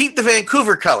keep the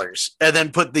Vancouver colors and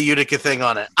then put the Utica thing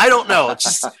on it. I don't know.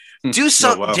 Just do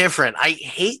something different. I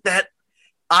hate that.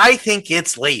 I think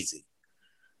it's lazy.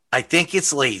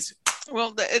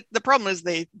 Well, the problem is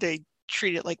they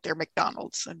treat it like they're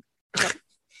McDonald's, and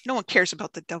no one cares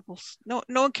about the Devils. No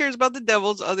one cares about the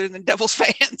Devils other than Devils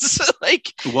fans.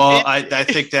 I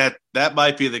think that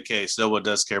might be the case. No one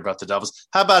does care about the Devils.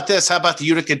 How about this? How about the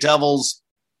Utica Devils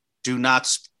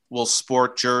will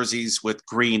sport jerseys with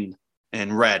green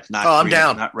and red? I'm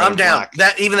down. I'm down.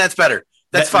 Black. That's better.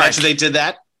 That's fine. Imagine they did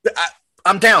that.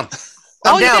 I'm down.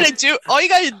 All you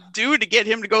gotta do to get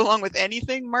him to go along with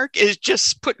anything, Mark, is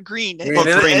just put green in it.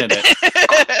 Put green in it.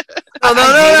 No.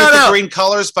 The green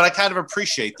colors, but I kind of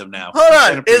appreciate them now. Hold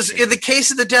on. In the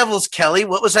case of the Devils, Kelly,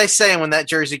 what was I saying when that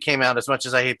jersey came out? As much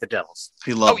as I hate the Devils,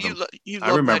 he loved them.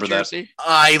 I remember that jersey.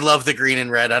 I love the green and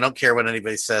red. I don't care what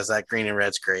anybody says. That green and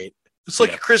red's great. It's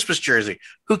like a Christmas jersey.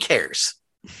 Who cares?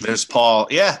 There's Paul.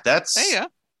 Yeah, that's. Hey, yeah.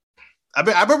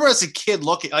 I remember as a kid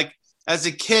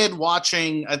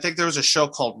watching, I think there was a show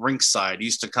called Rinkside. It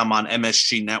used to come on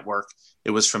MSG Network.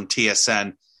 It was from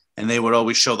TSN, and they would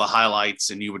always show the highlights,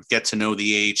 and you would get to know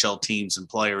the AHL teams and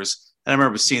players. And I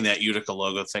remember seeing that Utica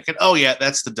logo thinking, oh, yeah,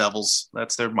 that's the Devils.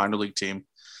 That's their minor league team.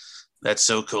 That's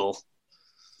so cool.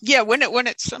 Yeah, when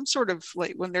it's some sort of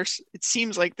like it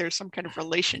seems like there's some kind of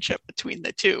relationship between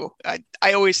the two.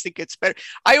 I always think it's better.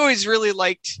 I always really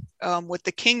liked what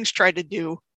the Kings tried to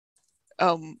do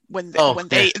when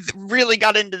they really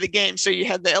got into the game. So you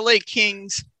had the LA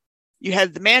Kings, you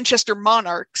had the Manchester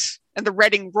Monarchs, and the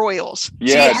Reading Royals.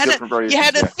 Yeah, so you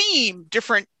had a theme,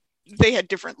 different. They had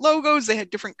different logos, they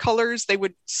had different colors.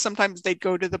 They'd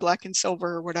go to the black and silver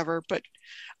or whatever. But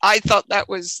I thought that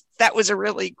was a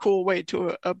really cool way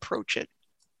to approach it.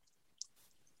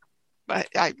 But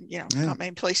not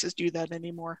many places do that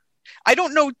anymore. I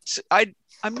don't know.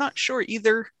 I'm not sure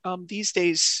either these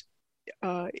days.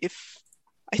 If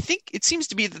I think it seems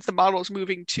to be that the model is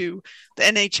moving to the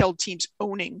NHL teams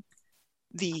owning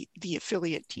the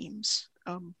affiliate teams.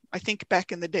 I think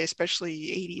back in the day, especially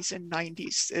 80s and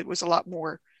 90s, it was a lot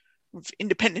more of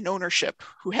independent ownership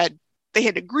they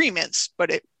had agreements,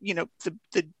 but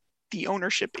the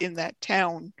ownership in that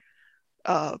town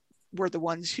were the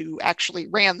ones who actually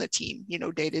ran the team,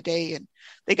 day to day, and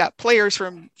they got players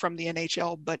from the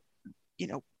NHL, but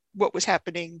what was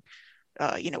happening,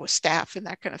 with staff and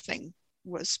that kind of thing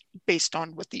was based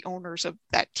on what the owners of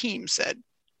that team said,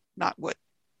 not what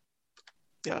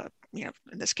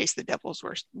in this case, the Devils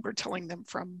were telling them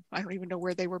from, I don't even know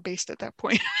where they were based at that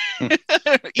point.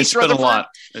 It's been a lot.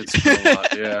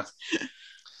 Yeah.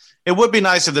 It would be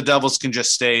nice if the Devils can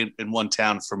just stay in one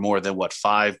town for more than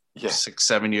 5, 6,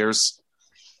 7 years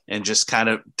and just kind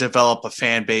of develop a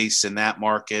fan base in that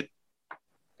market.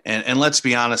 And let's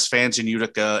be honest, fans in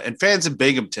Utica and fans in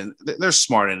Binghamton, they're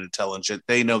smart and intelligent.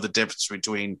 They know the difference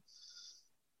between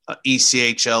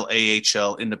ECHL,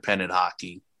 AHL, independent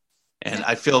hockey. And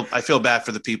I feel bad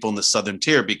for the people in the Southern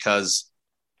tier because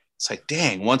it's like,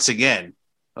 dang, once again,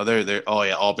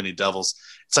 Albany Devils.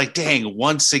 It's like, dang,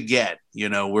 once again,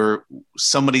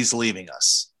 somebody's leaving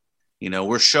us.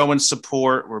 We're showing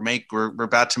support. We're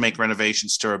about to make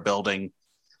renovations to our building.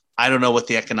 I don't know what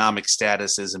the economic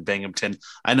status is in Binghamton.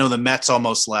 I know the Mets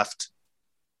almost left.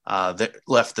 They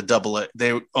left the double A.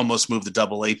 They almost moved the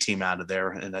double A team out of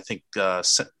there. And I think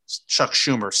Chuck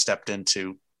Schumer stepped in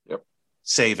to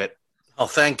save it. Oh,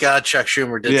 thank God Chuck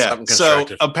Schumer did something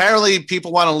constructive. So apparently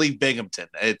people want to leave Binghamton.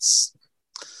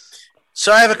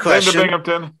 So I have a question. To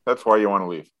Binghamton, that's why you want to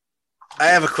leave. I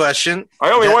have a question.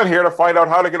 I only went here to find out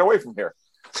how to get away from here.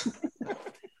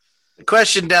 The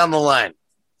question down the line.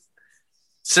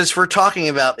 Since we're talking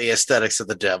about the aesthetics of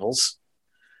the Devils,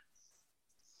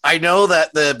 I know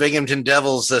that the Binghamton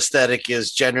Devils aesthetic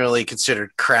is generally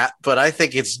considered crap, but I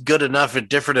think it's good enough and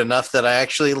different enough that I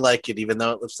actually like it, even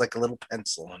though it looks like a little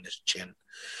pencil on his chin.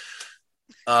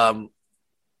 What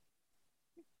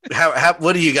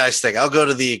do you guys think? I'll go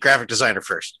to the graphic designer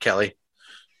first, Kelly.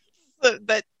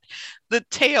 The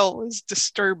tail is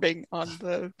disturbing on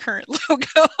the current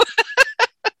logo.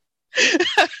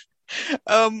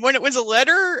 When it was a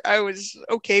letter, I was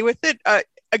okay with it.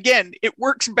 Again, it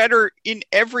works better in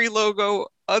every logo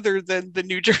other than the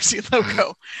New Jersey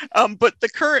logo. But the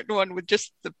current one with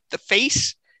just the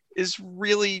face is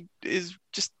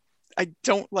just, I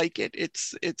don't like it.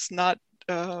 It's not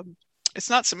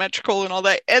symmetrical and all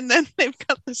that. And then they've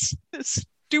got this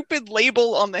stupid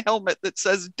label on the helmet that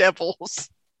says Devils.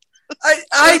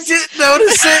 I didn't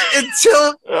notice it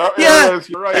until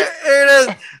You're right. Here it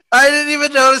is. I didn't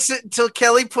even notice it until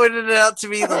Kelly pointed it out to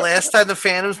me the last time the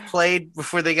Phantoms played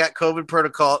before they got COVID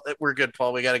protocol. We're good,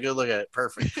 Paul. We got a good look at it.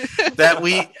 Perfect.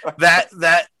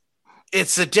 that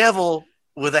it's a devil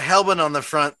with a helmet on the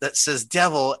front that says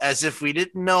devil, as if we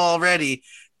didn't know already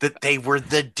that they were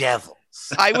the Devils.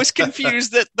 I was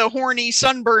confused that the horny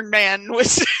sunburn man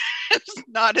was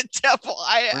not a devil.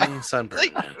 Sunburn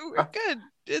like, man. We're good.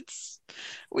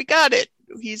 We got it.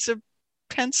 He's a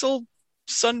pencil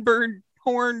sunburned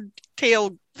horn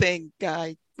tail thing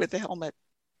guy with a helmet.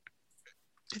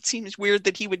 It seems weird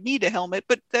that he would need a helmet,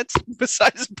 but that's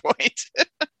besides the point.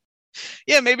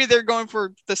 Yeah, maybe they're going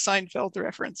for the Seinfeld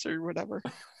reference or whatever.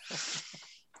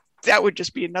 That would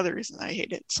just be another reason I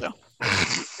hate it. So,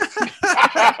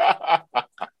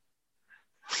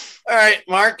 all right,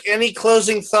 Mark. Any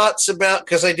closing thoughts about?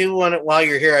 Because I do want to, while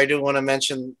you're here, I do want to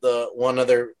mention the one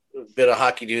other bit of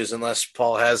hockey news, unless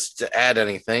Paul has to add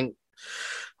anything.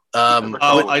 I'm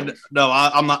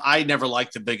not. I never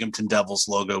liked the Binghamton Devils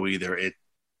logo either.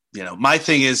 My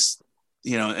thing is,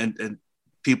 and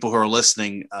people who are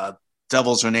listening,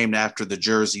 Devils are named after the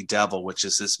Jersey Devil, which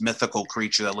is this mythical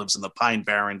creature that lives in the Pine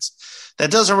Barrens.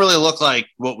 That doesn't really look like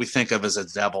what we think of as a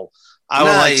devil. I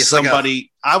would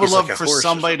love for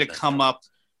somebody to come up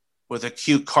with a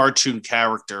cute cartoon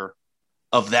character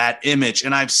of that image.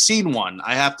 And I've seen one.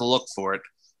 I have to look for it.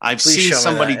 I've seen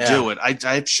somebody do it.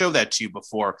 I've showed that to you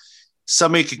before.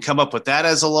 Somebody could come up with that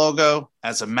as a logo,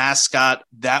 as a mascot.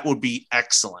 That would be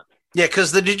excellent. Yeah,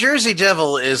 because the New Jersey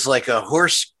Devil is like a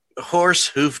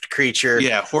horse-hoofed creature.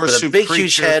 Yeah, with a big,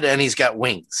 huge head, and he's got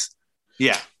wings.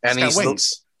 Yeah, and he's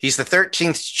wings. He's the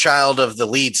 13th child of the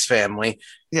Leeds family.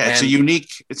 Yeah, it's a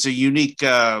unique.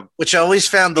 Which I always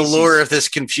found the lore of this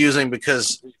confusing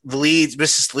because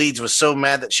Mrs. Leeds was so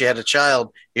mad that she had a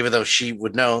child, even though she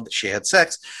would know that she had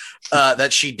sex,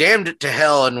 that she damned it to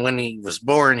hell. And when he was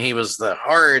born, he was the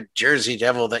horrid Jersey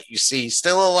Devil that you see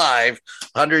still alive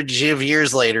hundreds of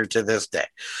years later to this day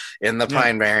in the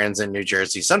Pine Barrens in New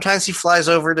Jersey. Sometimes he flies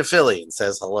over to Philly and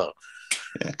says hello.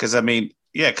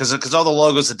 Yeah, because because all the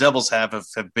logos the Devils have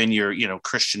been your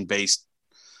Christian-based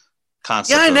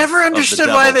concept. Yeah, I never understood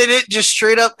why they didn't just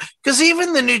straight up, because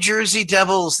even the New Jersey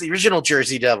Devils, the original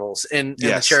Jersey Devils in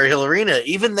the Cherry Hill Arena,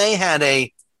 even they had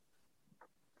a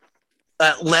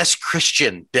less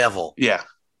Christian devil. Yeah.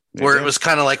 Where it was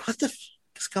kind of like, what the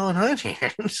is going on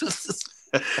here?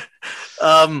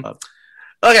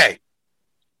 Okay.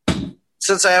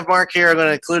 Since I have Mark here, I'm going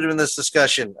to include him in this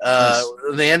discussion.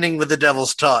 The ending with the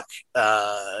Devils talk.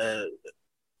 A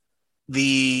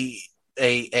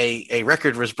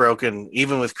record was broken,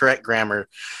 even with correct grammar,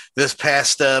 this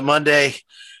past Monday.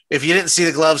 If you didn't see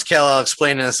the gloves, Kel, I'll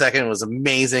explain in a second. It was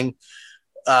amazing.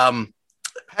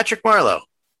 Patrick Marleau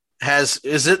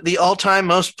is it the all-time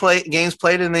most games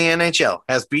played in the NHL?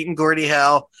 Has beaten Gordie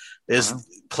Howe,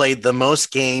 played the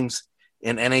most games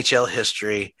in NHL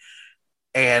history.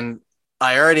 And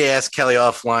I already asked Kelly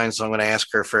offline, so I'm going to ask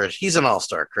her first. He's an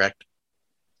all-star, correct?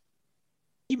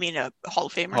 You mean a Hall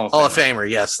of Famer? Hall of Famer,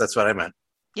 yes, that's what I meant.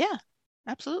 Yeah,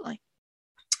 absolutely.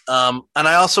 And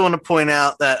I also want to point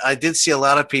out that I did see a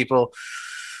lot of people,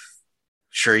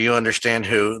 sure you understand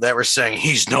who, that were saying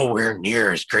he's nowhere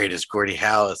near as great as Gordie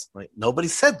Howe is. Like, nobody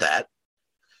said that.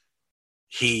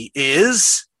 He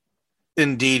is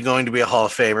indeed going to be a Hall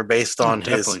of Famer based on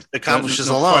his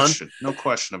accomplishments alone. No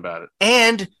question about it.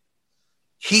 And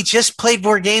he just played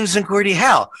more games than Gordie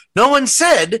Howe. No one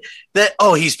said that,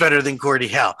 oh, he's better than Gordie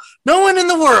Howe. No one in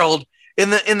the world, in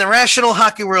the rational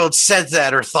hockey world, said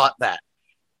that or thought that.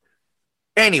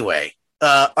 Anyway,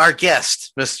 our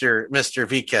guest, Mr.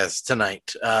 Viquez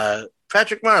tonight,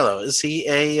 Patrick Marleau, is he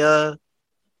a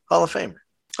Hall of Famer?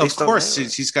 Of course,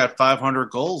 he's got 500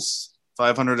 goals,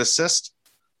 500 assists.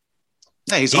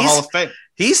 Yeah, he's a Hall of Fame.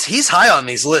 He's high on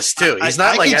these lists too. He's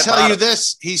not I can tell you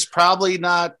this: he's probably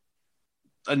not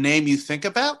a name you think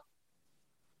about.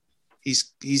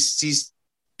 He's.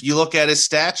 You look at his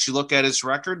stats, you look at his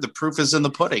record. The proof is in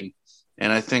the pudding.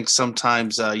 And I think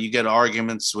sometimes you get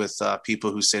arguments with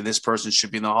people who say this person should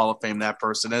be in the Hall of Fame, that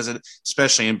person isn't,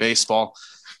 especially in baseball.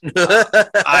 You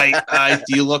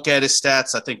look at his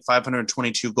stats. I think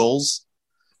 522 goals.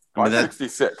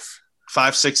 566.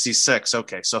 566.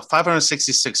 Okay, so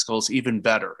 566 goals, even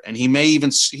better. And he may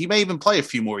even play a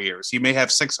few more years. He may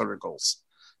have 600 goals.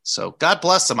 So God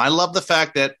bless him. I love the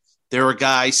fact that there are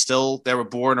guys that were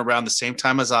born around the same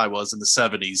time as I was in the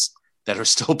 70s that are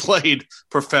still playing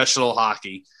professional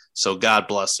hockey. So God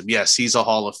bless him. Yes, he's a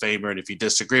Hall of Famer. And if you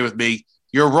disagree with me,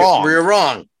 you're wrong. You're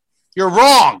wrong. You're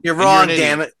wrong. You're wrong,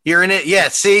 damn it. You're an idiot. Yeah,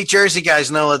 see, Jersey guys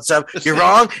know what's up. You're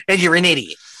wrong, and you're an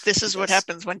idiot. This is what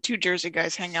happens when two Jersey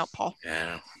guys hang out, Paul.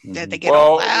 Yeah. They get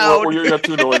all loud. Well, you have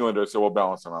two New Englanders, so we'll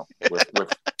balance them out. With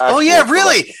oh, yeah,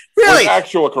 really? Really? With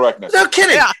actual correctness. No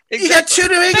kidding. Yeah, exactly. You got two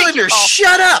New Englanders.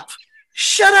 Shut up.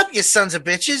 Shut up, you sons of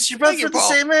bitches. You're both from the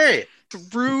same area.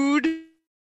 Rude,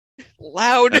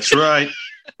 loud. That's right.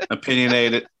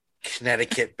 Opinionated.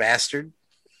 Connecticut bastard.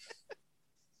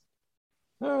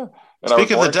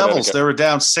 Speaking of the Devils, they were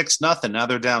down 6-0. Now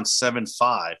they're down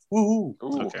 7-5. Ooh,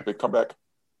 okay. Big comeback.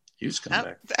 Huge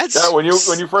comeback. When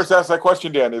you first asked that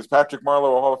question, Dan, is Patrick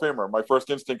Marleau a Hall of Famer? My first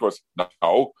instinct was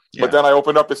no. Yeah. But then I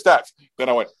opened up his stats. Then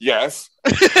I went, yes.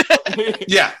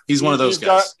 Yeah, he's one of those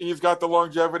guys. He's got the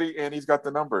longevity and he's got the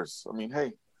numbers. I mean,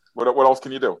 hey, what else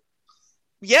can you do?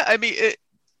 Yeah, I mean,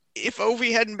 if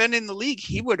Ovi hadn't been in the league,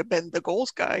 he would have been the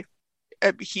goals guy.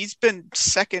 He's been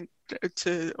second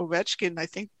to Ovechkin, I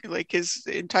think, like his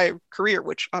entire career,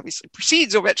 which obviously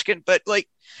precedes Ovechkin, but like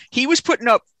he was putting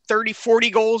up 30, 40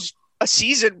 goals a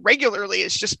season regularly.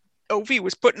 It's just Ovi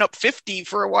was putting up 50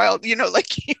 for a while, like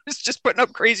he was just putting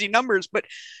up crazy numbers, but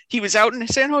he was out in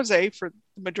San Jose for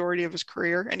the majority of his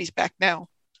career and he's back now.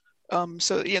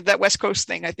 So that West Coast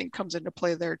thing I think comes into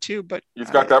play there too, but he's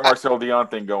got that Marcel Dion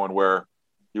thing going where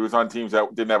he was on teams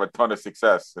that didn't have a ton of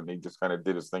success and he just kind of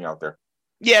did his thing out there.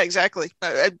 Yeah, exactly.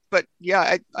 But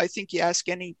yeah, I think you ask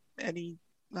any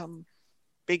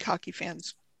big hockey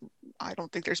fans, I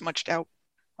don't think there's much doubt.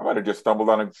 I might have just stumbled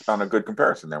on a good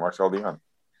comparison there, Marcel Dion.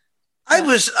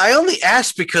 I only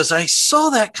asked because I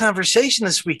saw that conversation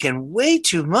this weekend way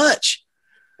too much.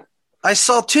 I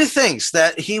saw two things: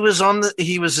 that he was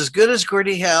as good as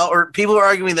Gordie Howe, or people are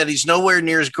arguing that he's nowhere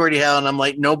near as Gordie Howe, and I'm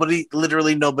like,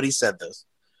 literally nobody said this,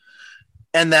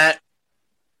 and that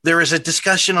there is a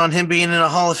discussion on him being in a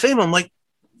Hall of Fame. I'm like,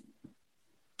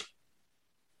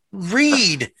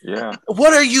 Reed, yeah.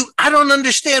 What are you? I don't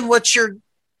understand what you're.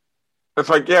 It's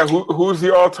like, yeah, who's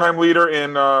the all-time leader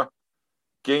in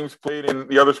games played in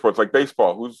the other sports, like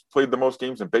baseball? Who's played the most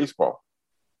games in baseball?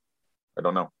 I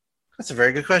don't know. That's a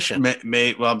very good question.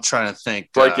 Well, I'm trying to think.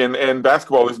 Like in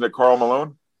basketball, isn't it Karl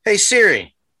Malone? Hey,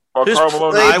 Siri. Who's Carl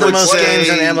Malone played the most games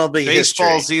in MLB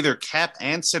baseball's history? Either Cap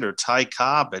Anson or Ty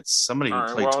Cobb. It's somebody who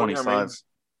played 25. I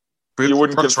mean, you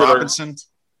wouldn't Brooks consider Robinson.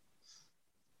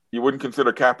 You wouldn't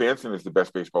consider Cap Anson as the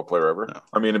best baseball player ever. No.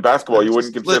 I mean, in basketball, you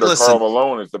wouldn't consider Karl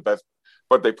Malone as the best,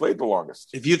 but they played the longest.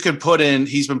 If you could put in,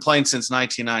 he's been playing since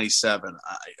 1997.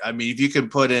 I mean, if you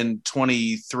could put in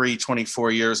 23,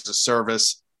 24 years of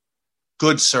service,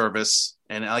 good service,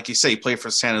 and like you say, he played for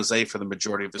San Jose for the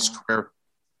majority of his career.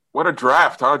 What a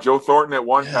draft, huh? Joe Thornton at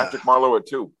 1, Patrick Marleau at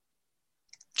 2.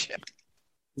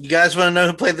 You guys want to know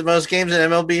who played the most games in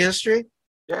MLB history?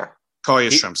 Yeah. Call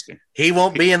Yastrzemski. He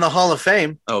won't be in the Hall of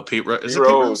Fame. Oh, Pete Rose. Pete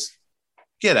Rose.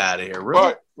 Get out of here. Really?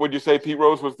 But would you say Pete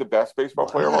Rose was the best baseball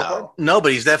player of all time? No,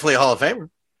 but he's definitely a Hall of Famer.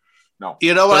 No.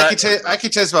 You know what? I can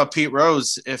tell you about Pete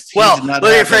Rose. If he let did not me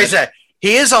rephrase that.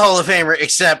 He is a Hall of Famer,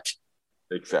 except,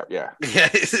 yeah.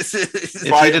 If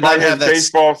he did not have that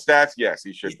baseball stats, yes,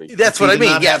 he should be. That's what I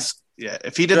mean. Yes.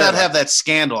 If he did not have that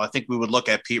scandal, I think we would look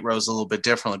at Pete Rose a little bit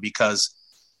differently because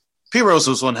Pete Rose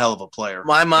was one hell of a player.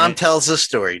 My mom tells a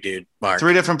story, dude. Mark.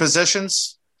 3 different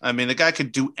positions. I mean, the guy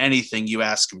could do anything you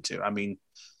ask him to. I mean,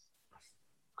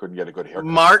 couldn't get a good haircut.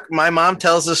 Mark, my mom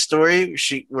tells a story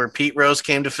where Pete Rose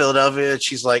came to Philadelphia. And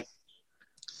she's like,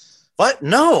 "What?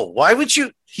 No. Why would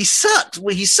you? He sucked.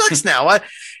 Well, he sucks now."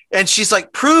 And she's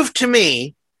like, "Prove to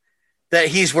me that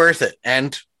he's worth it."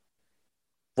 And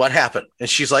What happened? And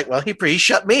she's like, well, he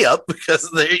shut me up because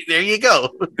there you go.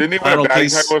 Didn't he win a batting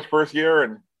title his first year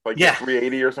and like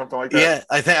 380 or something like that?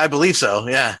 Yeah, I believe so.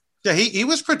 Yeah. Yeah, he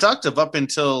was productive up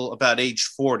until about age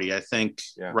 40, I think,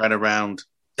 right around.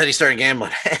 Then he started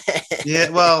gambling. Yeah,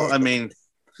 well, I mean,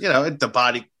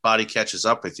 the body catches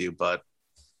up with you, but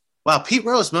wow, Pete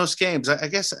Rose, most games, I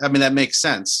guess, I mean, that makes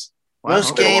sense. Wow.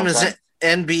 Most games in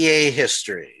NBA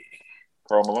history.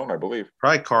 Karl Malone, I believe.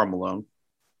 Probably Karl Malone.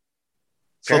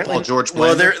 Apparently, Football George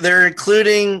Well, Blanda. they're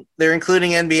including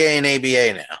NBA and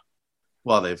ABA now.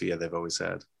 Well, they've always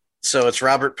had. So it's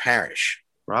Robert Parrish.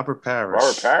 Robert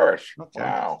Parrish. Okay.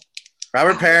 Wow.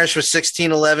 Robert Parrish was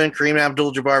 1611, Kareem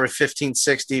Abdul-Jabbar with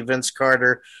 1560, Vince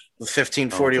Carter with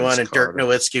 1541, and Dirk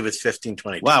Nowitzki with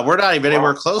 1522. Wow, we're not even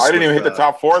anywhere close. I didn't even hit the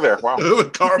top 4 there. Wow.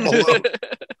 Karl Malone.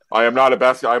 I'm not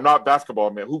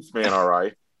basketball man, hoops man. All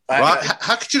right.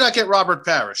 How could you not get Robert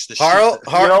Parrish?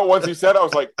 Once he said, I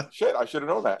was like, shit, I should have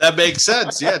known that. That makes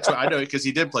sense. Yeah, I know because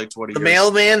he did play 20 years. The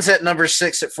mailman's at number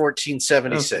 6 at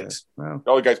 1476. Okay. Wow.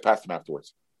 All the guys passed him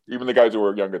afterwards, even the guys who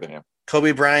were younger than him.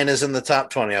 Kobe Bryant is in the top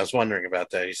 20. I was wondering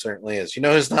about that. He certainly is. You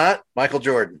know who's not? Michael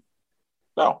Jordan.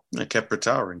 No. I kept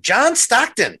retiring. John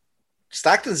Stockton.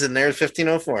 Stockton's in there at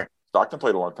 1504. Stockton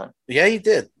played a long time. Yeah, he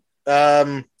did.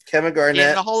 Kevin Garnett.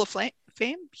 In the Hall of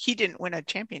Fame? He didn't win a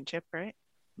championship, right?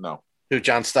 No. Who,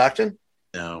 John Stockton?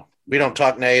 No. We don't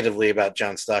talk negatively about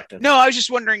John Stockton. No, I was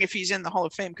just wondering if he's in the Hall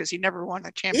of Fame because he never won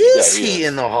a championship. Is he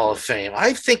in the Hall of Fame?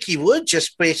 I think he would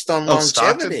just based on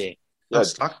longevity. Yeah,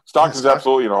 Stockton's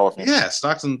absolutely in the Hall of Fame. Yeah,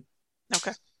 Stockton.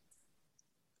 Okay.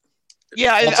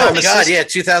 Yeah. Oh, my God. Yeah,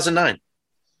 2009.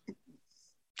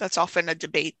 That's often a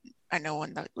debate. I know.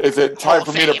 Is it time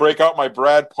for me to break out my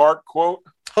Brad Park quote?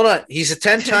 Hold on. He's a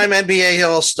 10-time NBA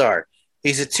All-Star.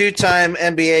 He's a 2-time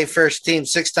NBA first team,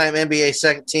 6-time NBA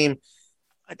second team.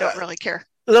 I don't really care.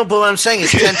 No, but what I'm saying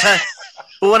is 10 times.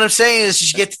 But what I'm saying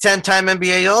is you get the 10-time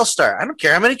NBA All-Star. I don't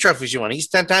care how many trophies you won. He's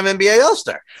 10-time NBA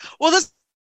All-Star. Well,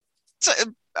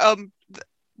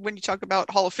 when you talk about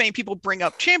Hall of Fame, people bring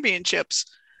up championships.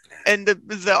 And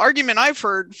the argument I've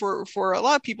heard for a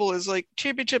lot of people is like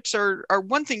championships are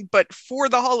one thing, but for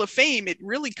the Hall of Fame, it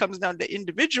really comes down to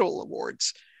individual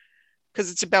awards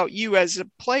because it's about you as a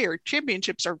player.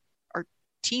 Championships are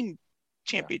team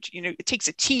championship. You know, it takes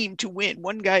a team to win.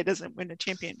 One guy doesn't win a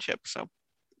championship, so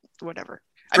whatever.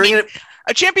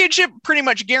 A championship pretty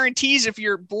much guarantees if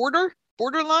you're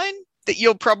borderline that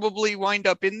you'll probably wind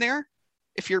up in there.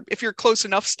 If you're close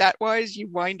enough stat wise, you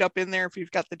wind up in there if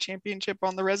you've got the championship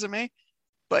on the resume.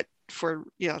 But for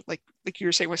like you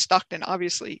were saying with Stockton,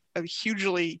 obviously a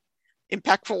hugely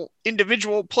impactful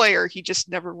individual player, he just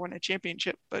never won a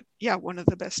championship. But yeah, one of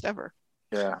the best ever.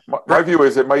 Yeah, my view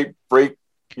is it might break.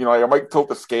 It might tilt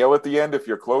the scale at the end if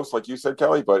you're close, like you said,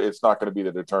 Kelly. But it's not going to be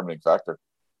the determining factor.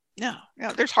 No,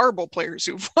 there's horrible players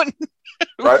who've won.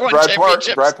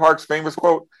 Brad Park's famous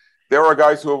quote. There are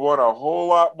guys who have won a whole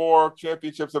lot more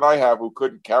championships than I have who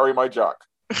couldn't carry my jock.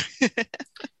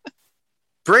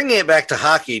 Bringing it back to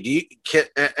hockey,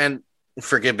 and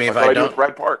forgive me if I don't.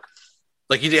 Brad Park.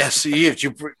 Like you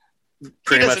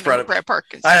pretty much brought up Brad Park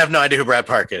is. I have no idea who Brad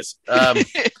Park is.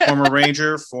 Former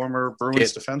Ranger, former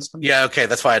Bruins defenseman. Yeah, okay,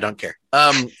 that's why I don't care.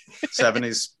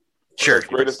 70s. Sure.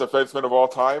 Greatest defenseman of all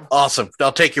time. Awesome.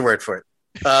 I'll take your word for it.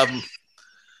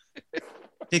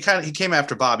 He came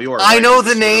after Bobby Orr. I know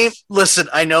the name. Listen,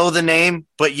 I know the name,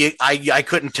 but I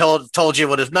couldn't told you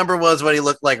what his number was, what he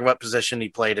looked like, or what position he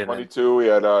played in. 22. He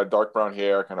had dark brown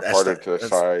hair, kind of parted to the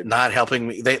side. Not helping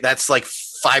me. That's like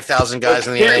 5,000 guys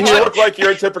in the NHL. NHL. You look like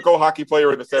you're a typical hockey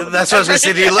player in the 70s. That's what I was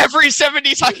going to say. Every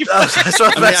 70s hockey player. That's what I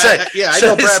was about to say. I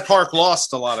know Brad Park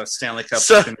lost a lot of Stanley Cups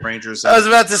with Rangers. I was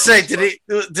about to say, did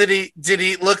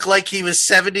he look like he was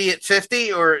 70 at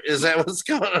 50, or is that what's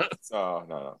going on?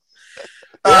 No.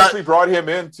 They actually brought him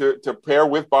in to pair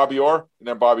with Bobby Orr, and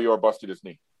then Bobby Orr busted his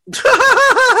knee.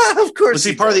 Of course. Was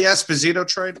he part of the Esposito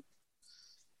trade?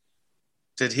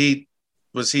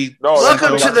 Was he? No.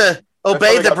 Welcome to the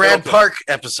Obey the Brad Park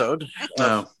episode.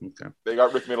 Oh, okay. They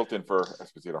got Rick Middleton for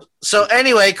Esposito. So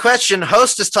anyway, question.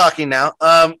 Host is talking now.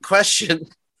 Question.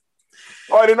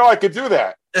 Oh, I didn't know I could do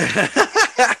that.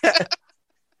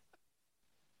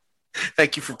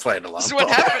 Thank you for playing along. This is what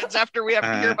happens after we have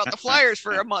to hear about the Flyers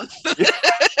for a month.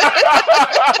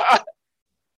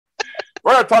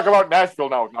 We're going to talk about Nashville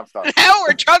now. Now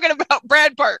we're talking about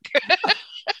Brad Park.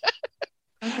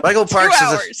 Michael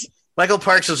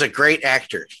Parks is a great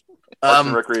actor.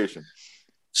 Recreation.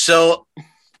 So,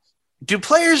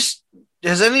 has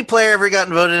any player ever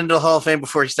gotten voted into the Hall of Fame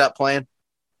before he stopped playing?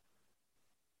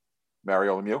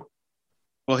 Mario Lemieux.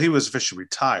 Well, he was officially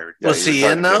retired. Yeah, was he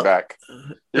in though?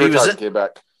 He retired, came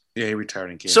back. Yeah, he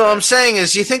retired in Kansas. So I'm saying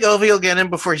is, you think Ovi will get in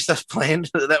before he stops playing?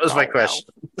 That was my question.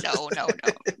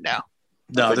 No.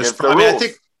 No, there's probably. I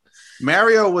think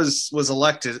Mario was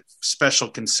elected special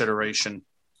consideration.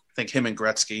 I think him and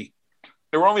Gretzky.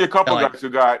 There were only a couple guys who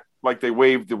got they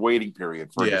waived the waiting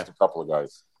period for just a couple of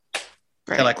guys. Right.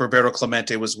 Kind of like Roberto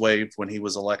Clemente was waived when he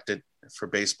was elected for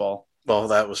baseball. Well,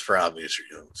 that was for obvious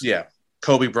reasons. Yeah.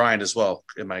 Kobe Bryant as well.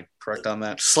 Am I correct on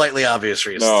that? Slightly obvious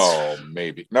reasons. No,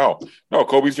 maybe. No.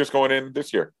 Kobe's just going in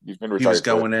this year. He's been retired. He was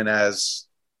going in as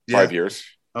 5 years.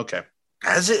 Okay.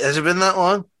 Has it been that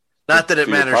long? Not that it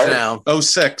matters now.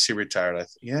 06 he retired.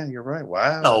 Yeah, you're right.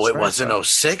 Wow. No, it wasn't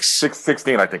 06.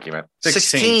 16, I think he meant.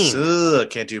 16. Ugh,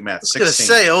 can't do math. I was going to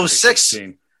say 06.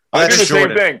 I do the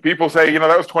same thing. People say,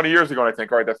 that was 20 years ago, and I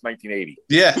think, all right, that's 1980.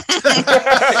 Yeah.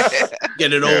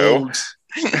 Getting old.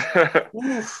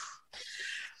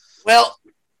 Well,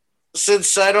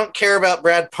 since I don't care about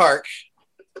Brad Park,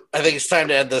 I think it's time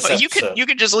to end this episode. You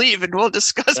could just leave and we'll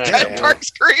discuss Brad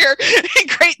Park's career in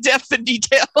great depth and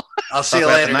detail. I'll see you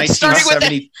later.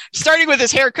 Starting with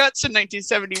his haircuts in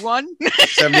 1971.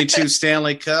 72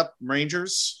 Stanley Cup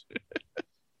Rangers.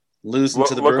 Losing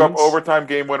to the Bruins. Look up overtime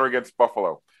game winner against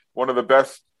Buffalo. One of the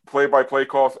best play-by-play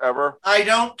calls ever. I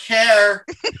don't care.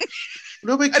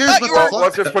 Nobody cares about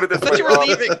let's just put it this way. You were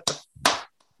leaving.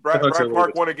 Brad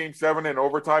Park won a game 7 in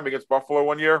overtime against Buffalo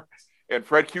one year, and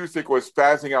Fred Cusick was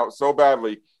spazzing out so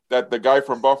badly that the guy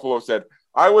from Buffalo said,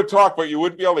 I would talk, but you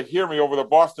wouldn't be able to hear me over the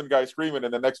Boston guy screaming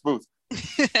in the next booth.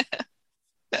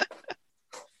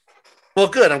 Well,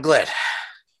 good. I'm glad.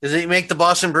 Does it make the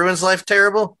Boston Bruins' life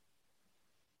terrible?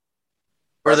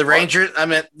 Or the Rangers?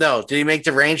 No. Did he make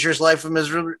the Rangers' life a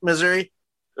misery?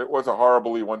 It was a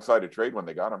horribly one-sided trade when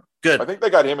they got him. Good. I think they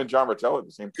got him and John Rattel at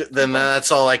the same time. Then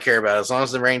that's all I care about. As long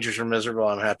as the Rangers are miserable,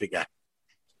 I'm a happy guy.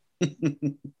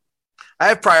 I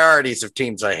have priorities of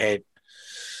teams I hate.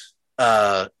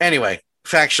 Anyway,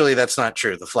 factually, that's not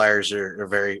true. The Flyers are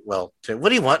very well. What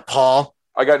do you want, Paul?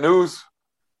 I got news.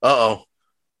 Uh-oh.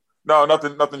 No,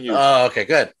 nothing huge. Oh, okay,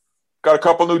 good. Got a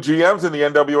couple new GMs in the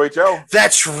NWHL.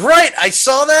 That's right. I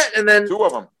saw that, and then 2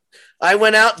 of them. I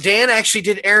went out. Dan actually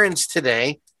did errands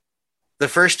today. The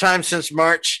first time since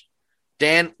March.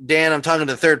 Dan, I'm talking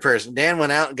to the third person. Dan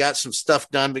went out and got some stuff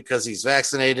done because he's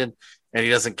vaccinated and he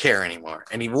doesn't care anymore.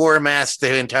 And he wore a mask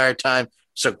the entire time.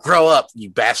 So grow up,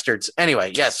 you bastards.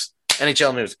 Anyway, yes,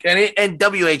 NHL news and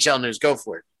WHL news. Go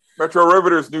for it. Metro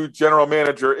Riveters' new general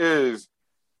manager is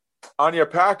Anya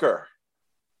Packer.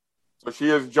 So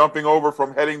she is jumping over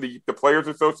from heading the Players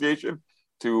Association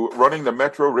to running the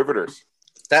Metro Riveters.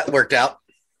 That worked out.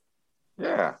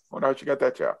 Yeah. Wonder how she got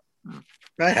that job.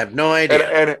 I have no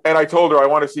idea. And I told her I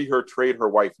want to see her trade her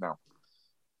wife now.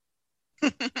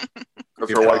 Because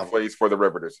her wife plays for the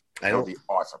Riveters. That would be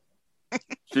awesome.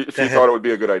 She thought it would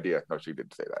be a good idea. No, she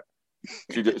didn't say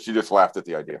that. She just laughed at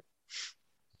the idea.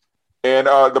 And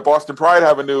the Boston Pride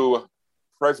have a new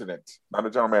president. Not a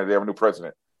general manager. They have a new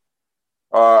president.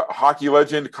 Hockey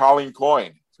legend Colleen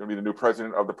Coyne is going to be the new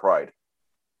president of the Pride.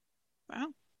 Wow.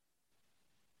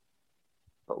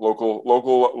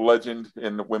 Local legend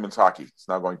in women's hockey is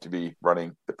now going to be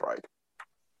running the Pride.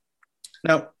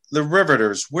 Now, the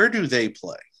Riveters, where do they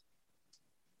play?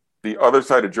 The other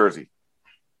side of Jersey.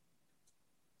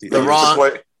 The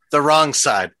wrong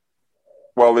side.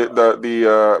 Well,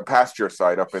 the pasture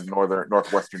side up in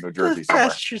northwestern New Jersey.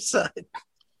 Pasture side.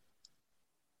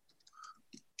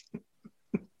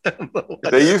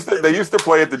 They used to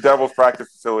play at the Devils practice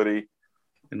facility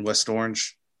in West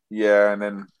Orange. Yeah, and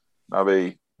then now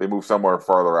they moved somewhere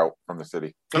farther out from the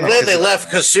city. I'm glad they left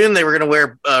because soon they were going to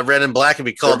wear red and black and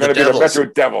be called the Devils. Be the Metro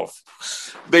Devils.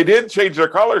 They did change their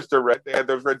colors to red. They had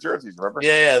those red jerseys, remember?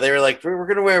 Yeah. They were like, we're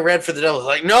going to wear red for the Devils.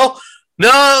 Like, no,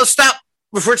 stop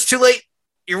before it's too late.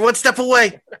 You're one step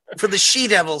away for the She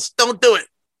Devils. Don't do it.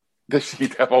 The She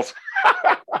Devils.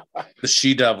 The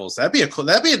She Devils. That'd be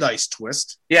a nice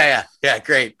twist. Yeah,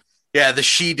 great. Yeah, the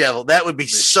She Devil. That would be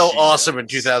so awesome in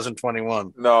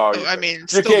 2021. No, I mean,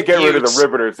 you can't get rid of the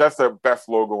Riveters. That's the best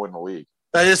logo in the league.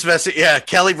 That is best. Yeah,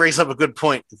 Kelly brings up a good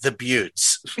point. The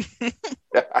Buttes.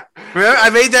 Remember, I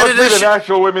made that the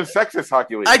National Women's Sexist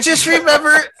Hockey League. I just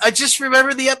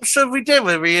remember the episode we did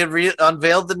when we had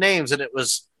unveiled the names, and it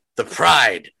was the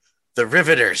Pride, the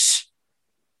Riveters,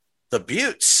 the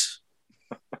Buttes.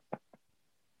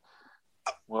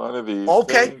 One of these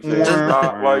things is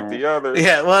not like the other.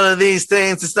 Yeah, one of these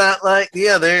things is not like the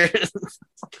other.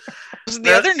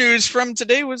 The other news from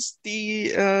today was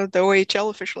the OHL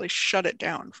officially shut it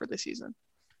down for the season.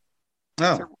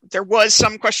 Oh. There was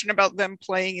some question about them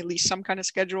playing at least some kind of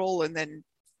schedule, and then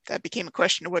that became a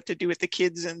question of what to do with the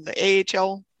kids in the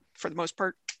AHL for the most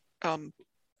part.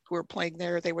 who are playing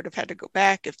there. They would have had to go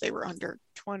back if they were under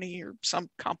 20 or some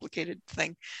complicated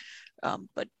thing.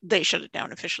 But they shut it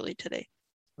down officially today.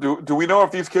 Do we know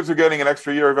if these kids are getting an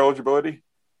extra year of eligibility?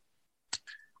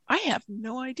 I have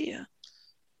no idea.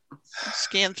 I'll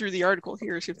scan through the article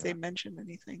here, see if they mention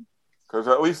anything. Because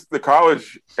at least the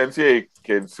college NCAA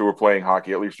kids who are playing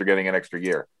hockey at least are getting an extra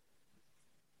year,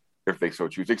 if they so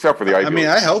choose, except for the ideal. I mean,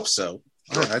 I hope so.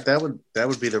 Yeah, that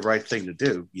would be the right thing to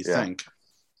do, you think.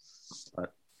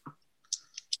 But,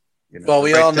 well,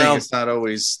 we all know it's not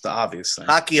always the obvious thing.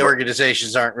 Hockey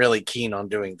organizations aren't really keen on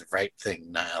doing the right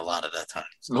thing a lot of the time.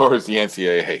 Nor is the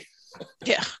NCAA.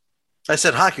 Yeah. I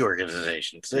said hockey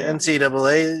organizations. The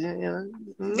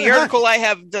NCAA. The article I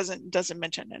have doesn't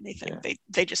mention anything. Yeah.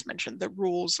 They just mentioned the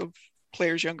rules of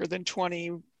players younger than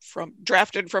 20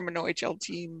 drafted from an OHL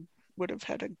team would have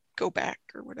had to go back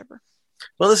or whatever.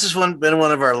 Well, this has been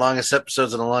one of our longest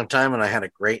episodes in a long time, and I had a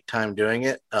great time doing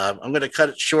it. I'm going to cut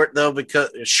it short, though, because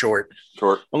short.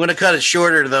 I'm going to cut it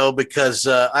shorter, though, because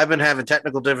I've been having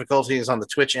technical difficulties on the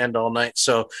Twitch end all night.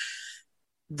 So,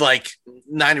 like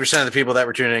 90% of the people that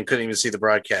were tuning in couldn't even see the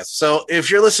broadcast. So,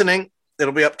 if you're listening,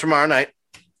 it'll be up tomorrow night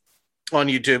on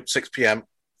YouTube, 6 p.m.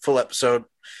 Full episode.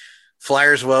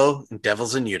 Flyers Woe and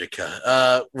Devils in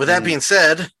Utica. With that being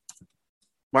said,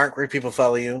 Mark, where do people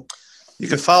follow you? You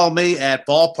can follow me at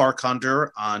Ballpark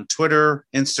Hunter on Twitter,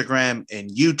 Instagram, and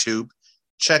YouTube.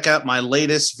 Check out my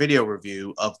latest video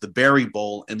review of the Berry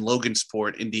Bowl in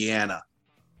Logansport, Indiana.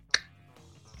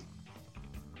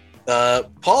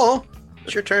 Paul,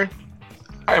 it's your turn.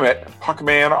 I'm at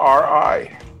Puckman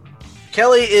RI.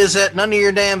 Kelly is at None of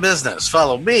Your Damn Business.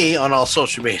 Follow me on all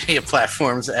social media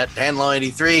platforms at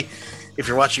DanLaw83. If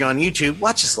you're watching on YouTube,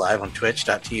 watch us live on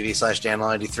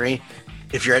twitch.tv/DanLaw83.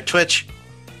 If you're at Twitch,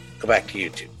 go back to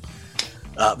YouTube.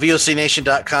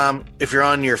 VOCNation.com. If you're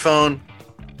on your phone,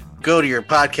 go to your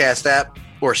podcast app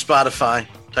or Spotify,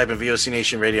 type in VOC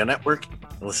Nation Radio Network,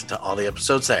 and listen to all the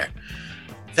episodes there.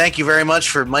 Thank you very much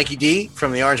for Mikey D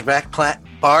from the Orange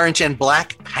and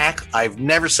Black Pack. I've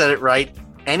never said it right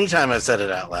anytime I've said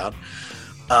it out loud.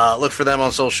 Look for them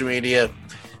on social media.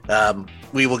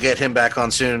 We will get him back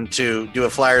on soon to do a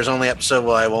Flyers only episode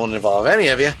where I won't involve any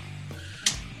of you.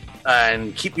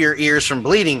 And keep your ears from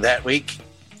bleeding that week.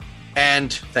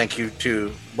 And thank you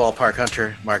to Ballpark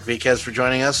Hunter Mark Viquez for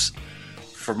joining us.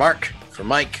 For Mark, for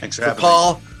Mike, for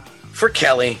Paul, for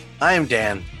Kelly, I am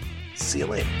Dan. See you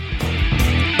later.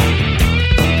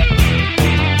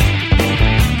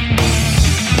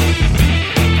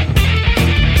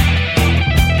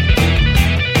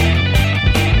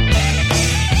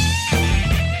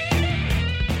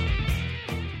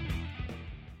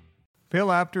 Bill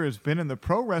Apter has been in the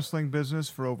pro wrestling business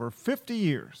for over 50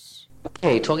 years.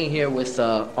 Hey, talking here with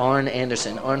Arn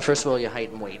Anderson. Arn, first of all, your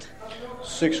height and weight.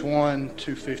 6'1",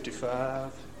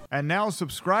 255. And now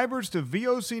subscribers to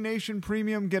VOC Nation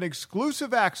Premium get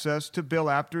exclusive access to Bill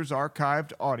Apter's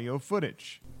archived audio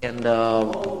footage. And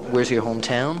where's your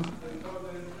hometown?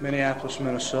 Minneapolis,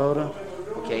 Minnesota.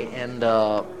 Okay, and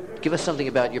give us something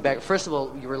about your back. First of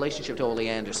all, your relationship to Ole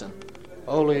Anderson.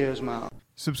 Ole is my...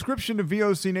 Subscription to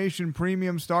VOC Nation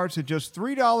Premium starts at just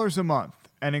 $3 a month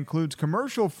and includes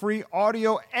commercial-free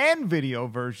audio and video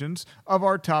versions of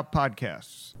our top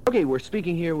podcasts. Okay, we're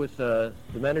speaking here with the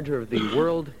manager of the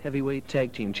World Heavyweight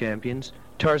Tag Team Champions,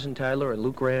 Tarzan Tyler and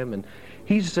Luke Graham, and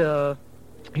he's sort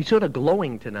of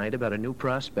glowing tonight about a new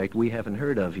prospect we haven't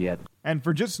heard of yet. And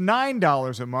for just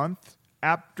 $9 a month,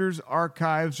 Apter's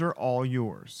archives are all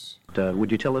yours.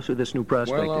 Would you tell us who this new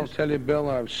prospect is? Well, I'll tell you,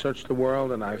 Bill, I've searched the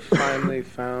world, and I finally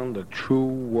found a true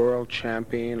world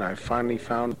champion. I finally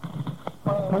found...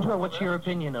 What's your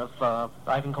opinion of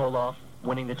Ivan Koloff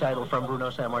winning the title from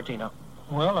Bruno Sammartino?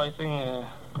 Well, I think...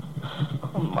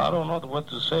 I don't know what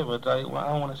to say, but I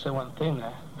want to say one thing.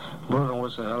 Bruno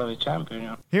was a hell of a champion. You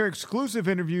know? Hear exclusive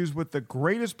interviews with the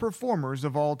greatest performers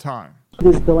of all time.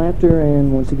 This is Bill Apter,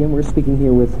 and once again, we're speaking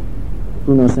here with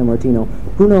Bruno Sammartino.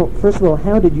 Bruno, first of all,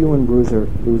 how did you and Bruiser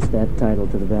lose that title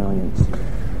to the Valiants?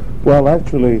 Well,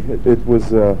 actually, it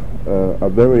was a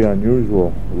very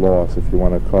unusual loss, if you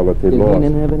want to call it a loss. Did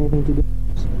Heenan have anything to do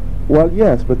with this? Well,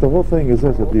 yes, but the whole thing is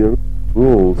this, that the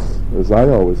rules, as I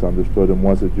always understood them,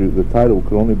 was that the title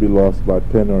could only be lost by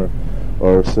pin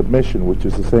or submission, which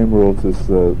is the same rules as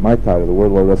my title, the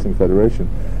World Wide Wrestling Federation.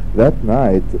 That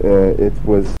night, it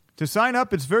was... To sign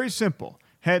up, it's very simple.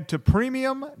 Head to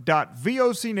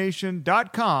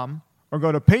premium.vocnation.com or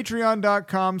go to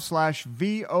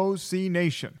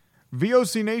patreon.com/VOCNation.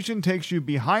 VOC Nation takes you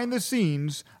behind the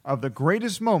scenes of the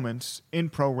greatest moments in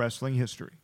pro wrestling history.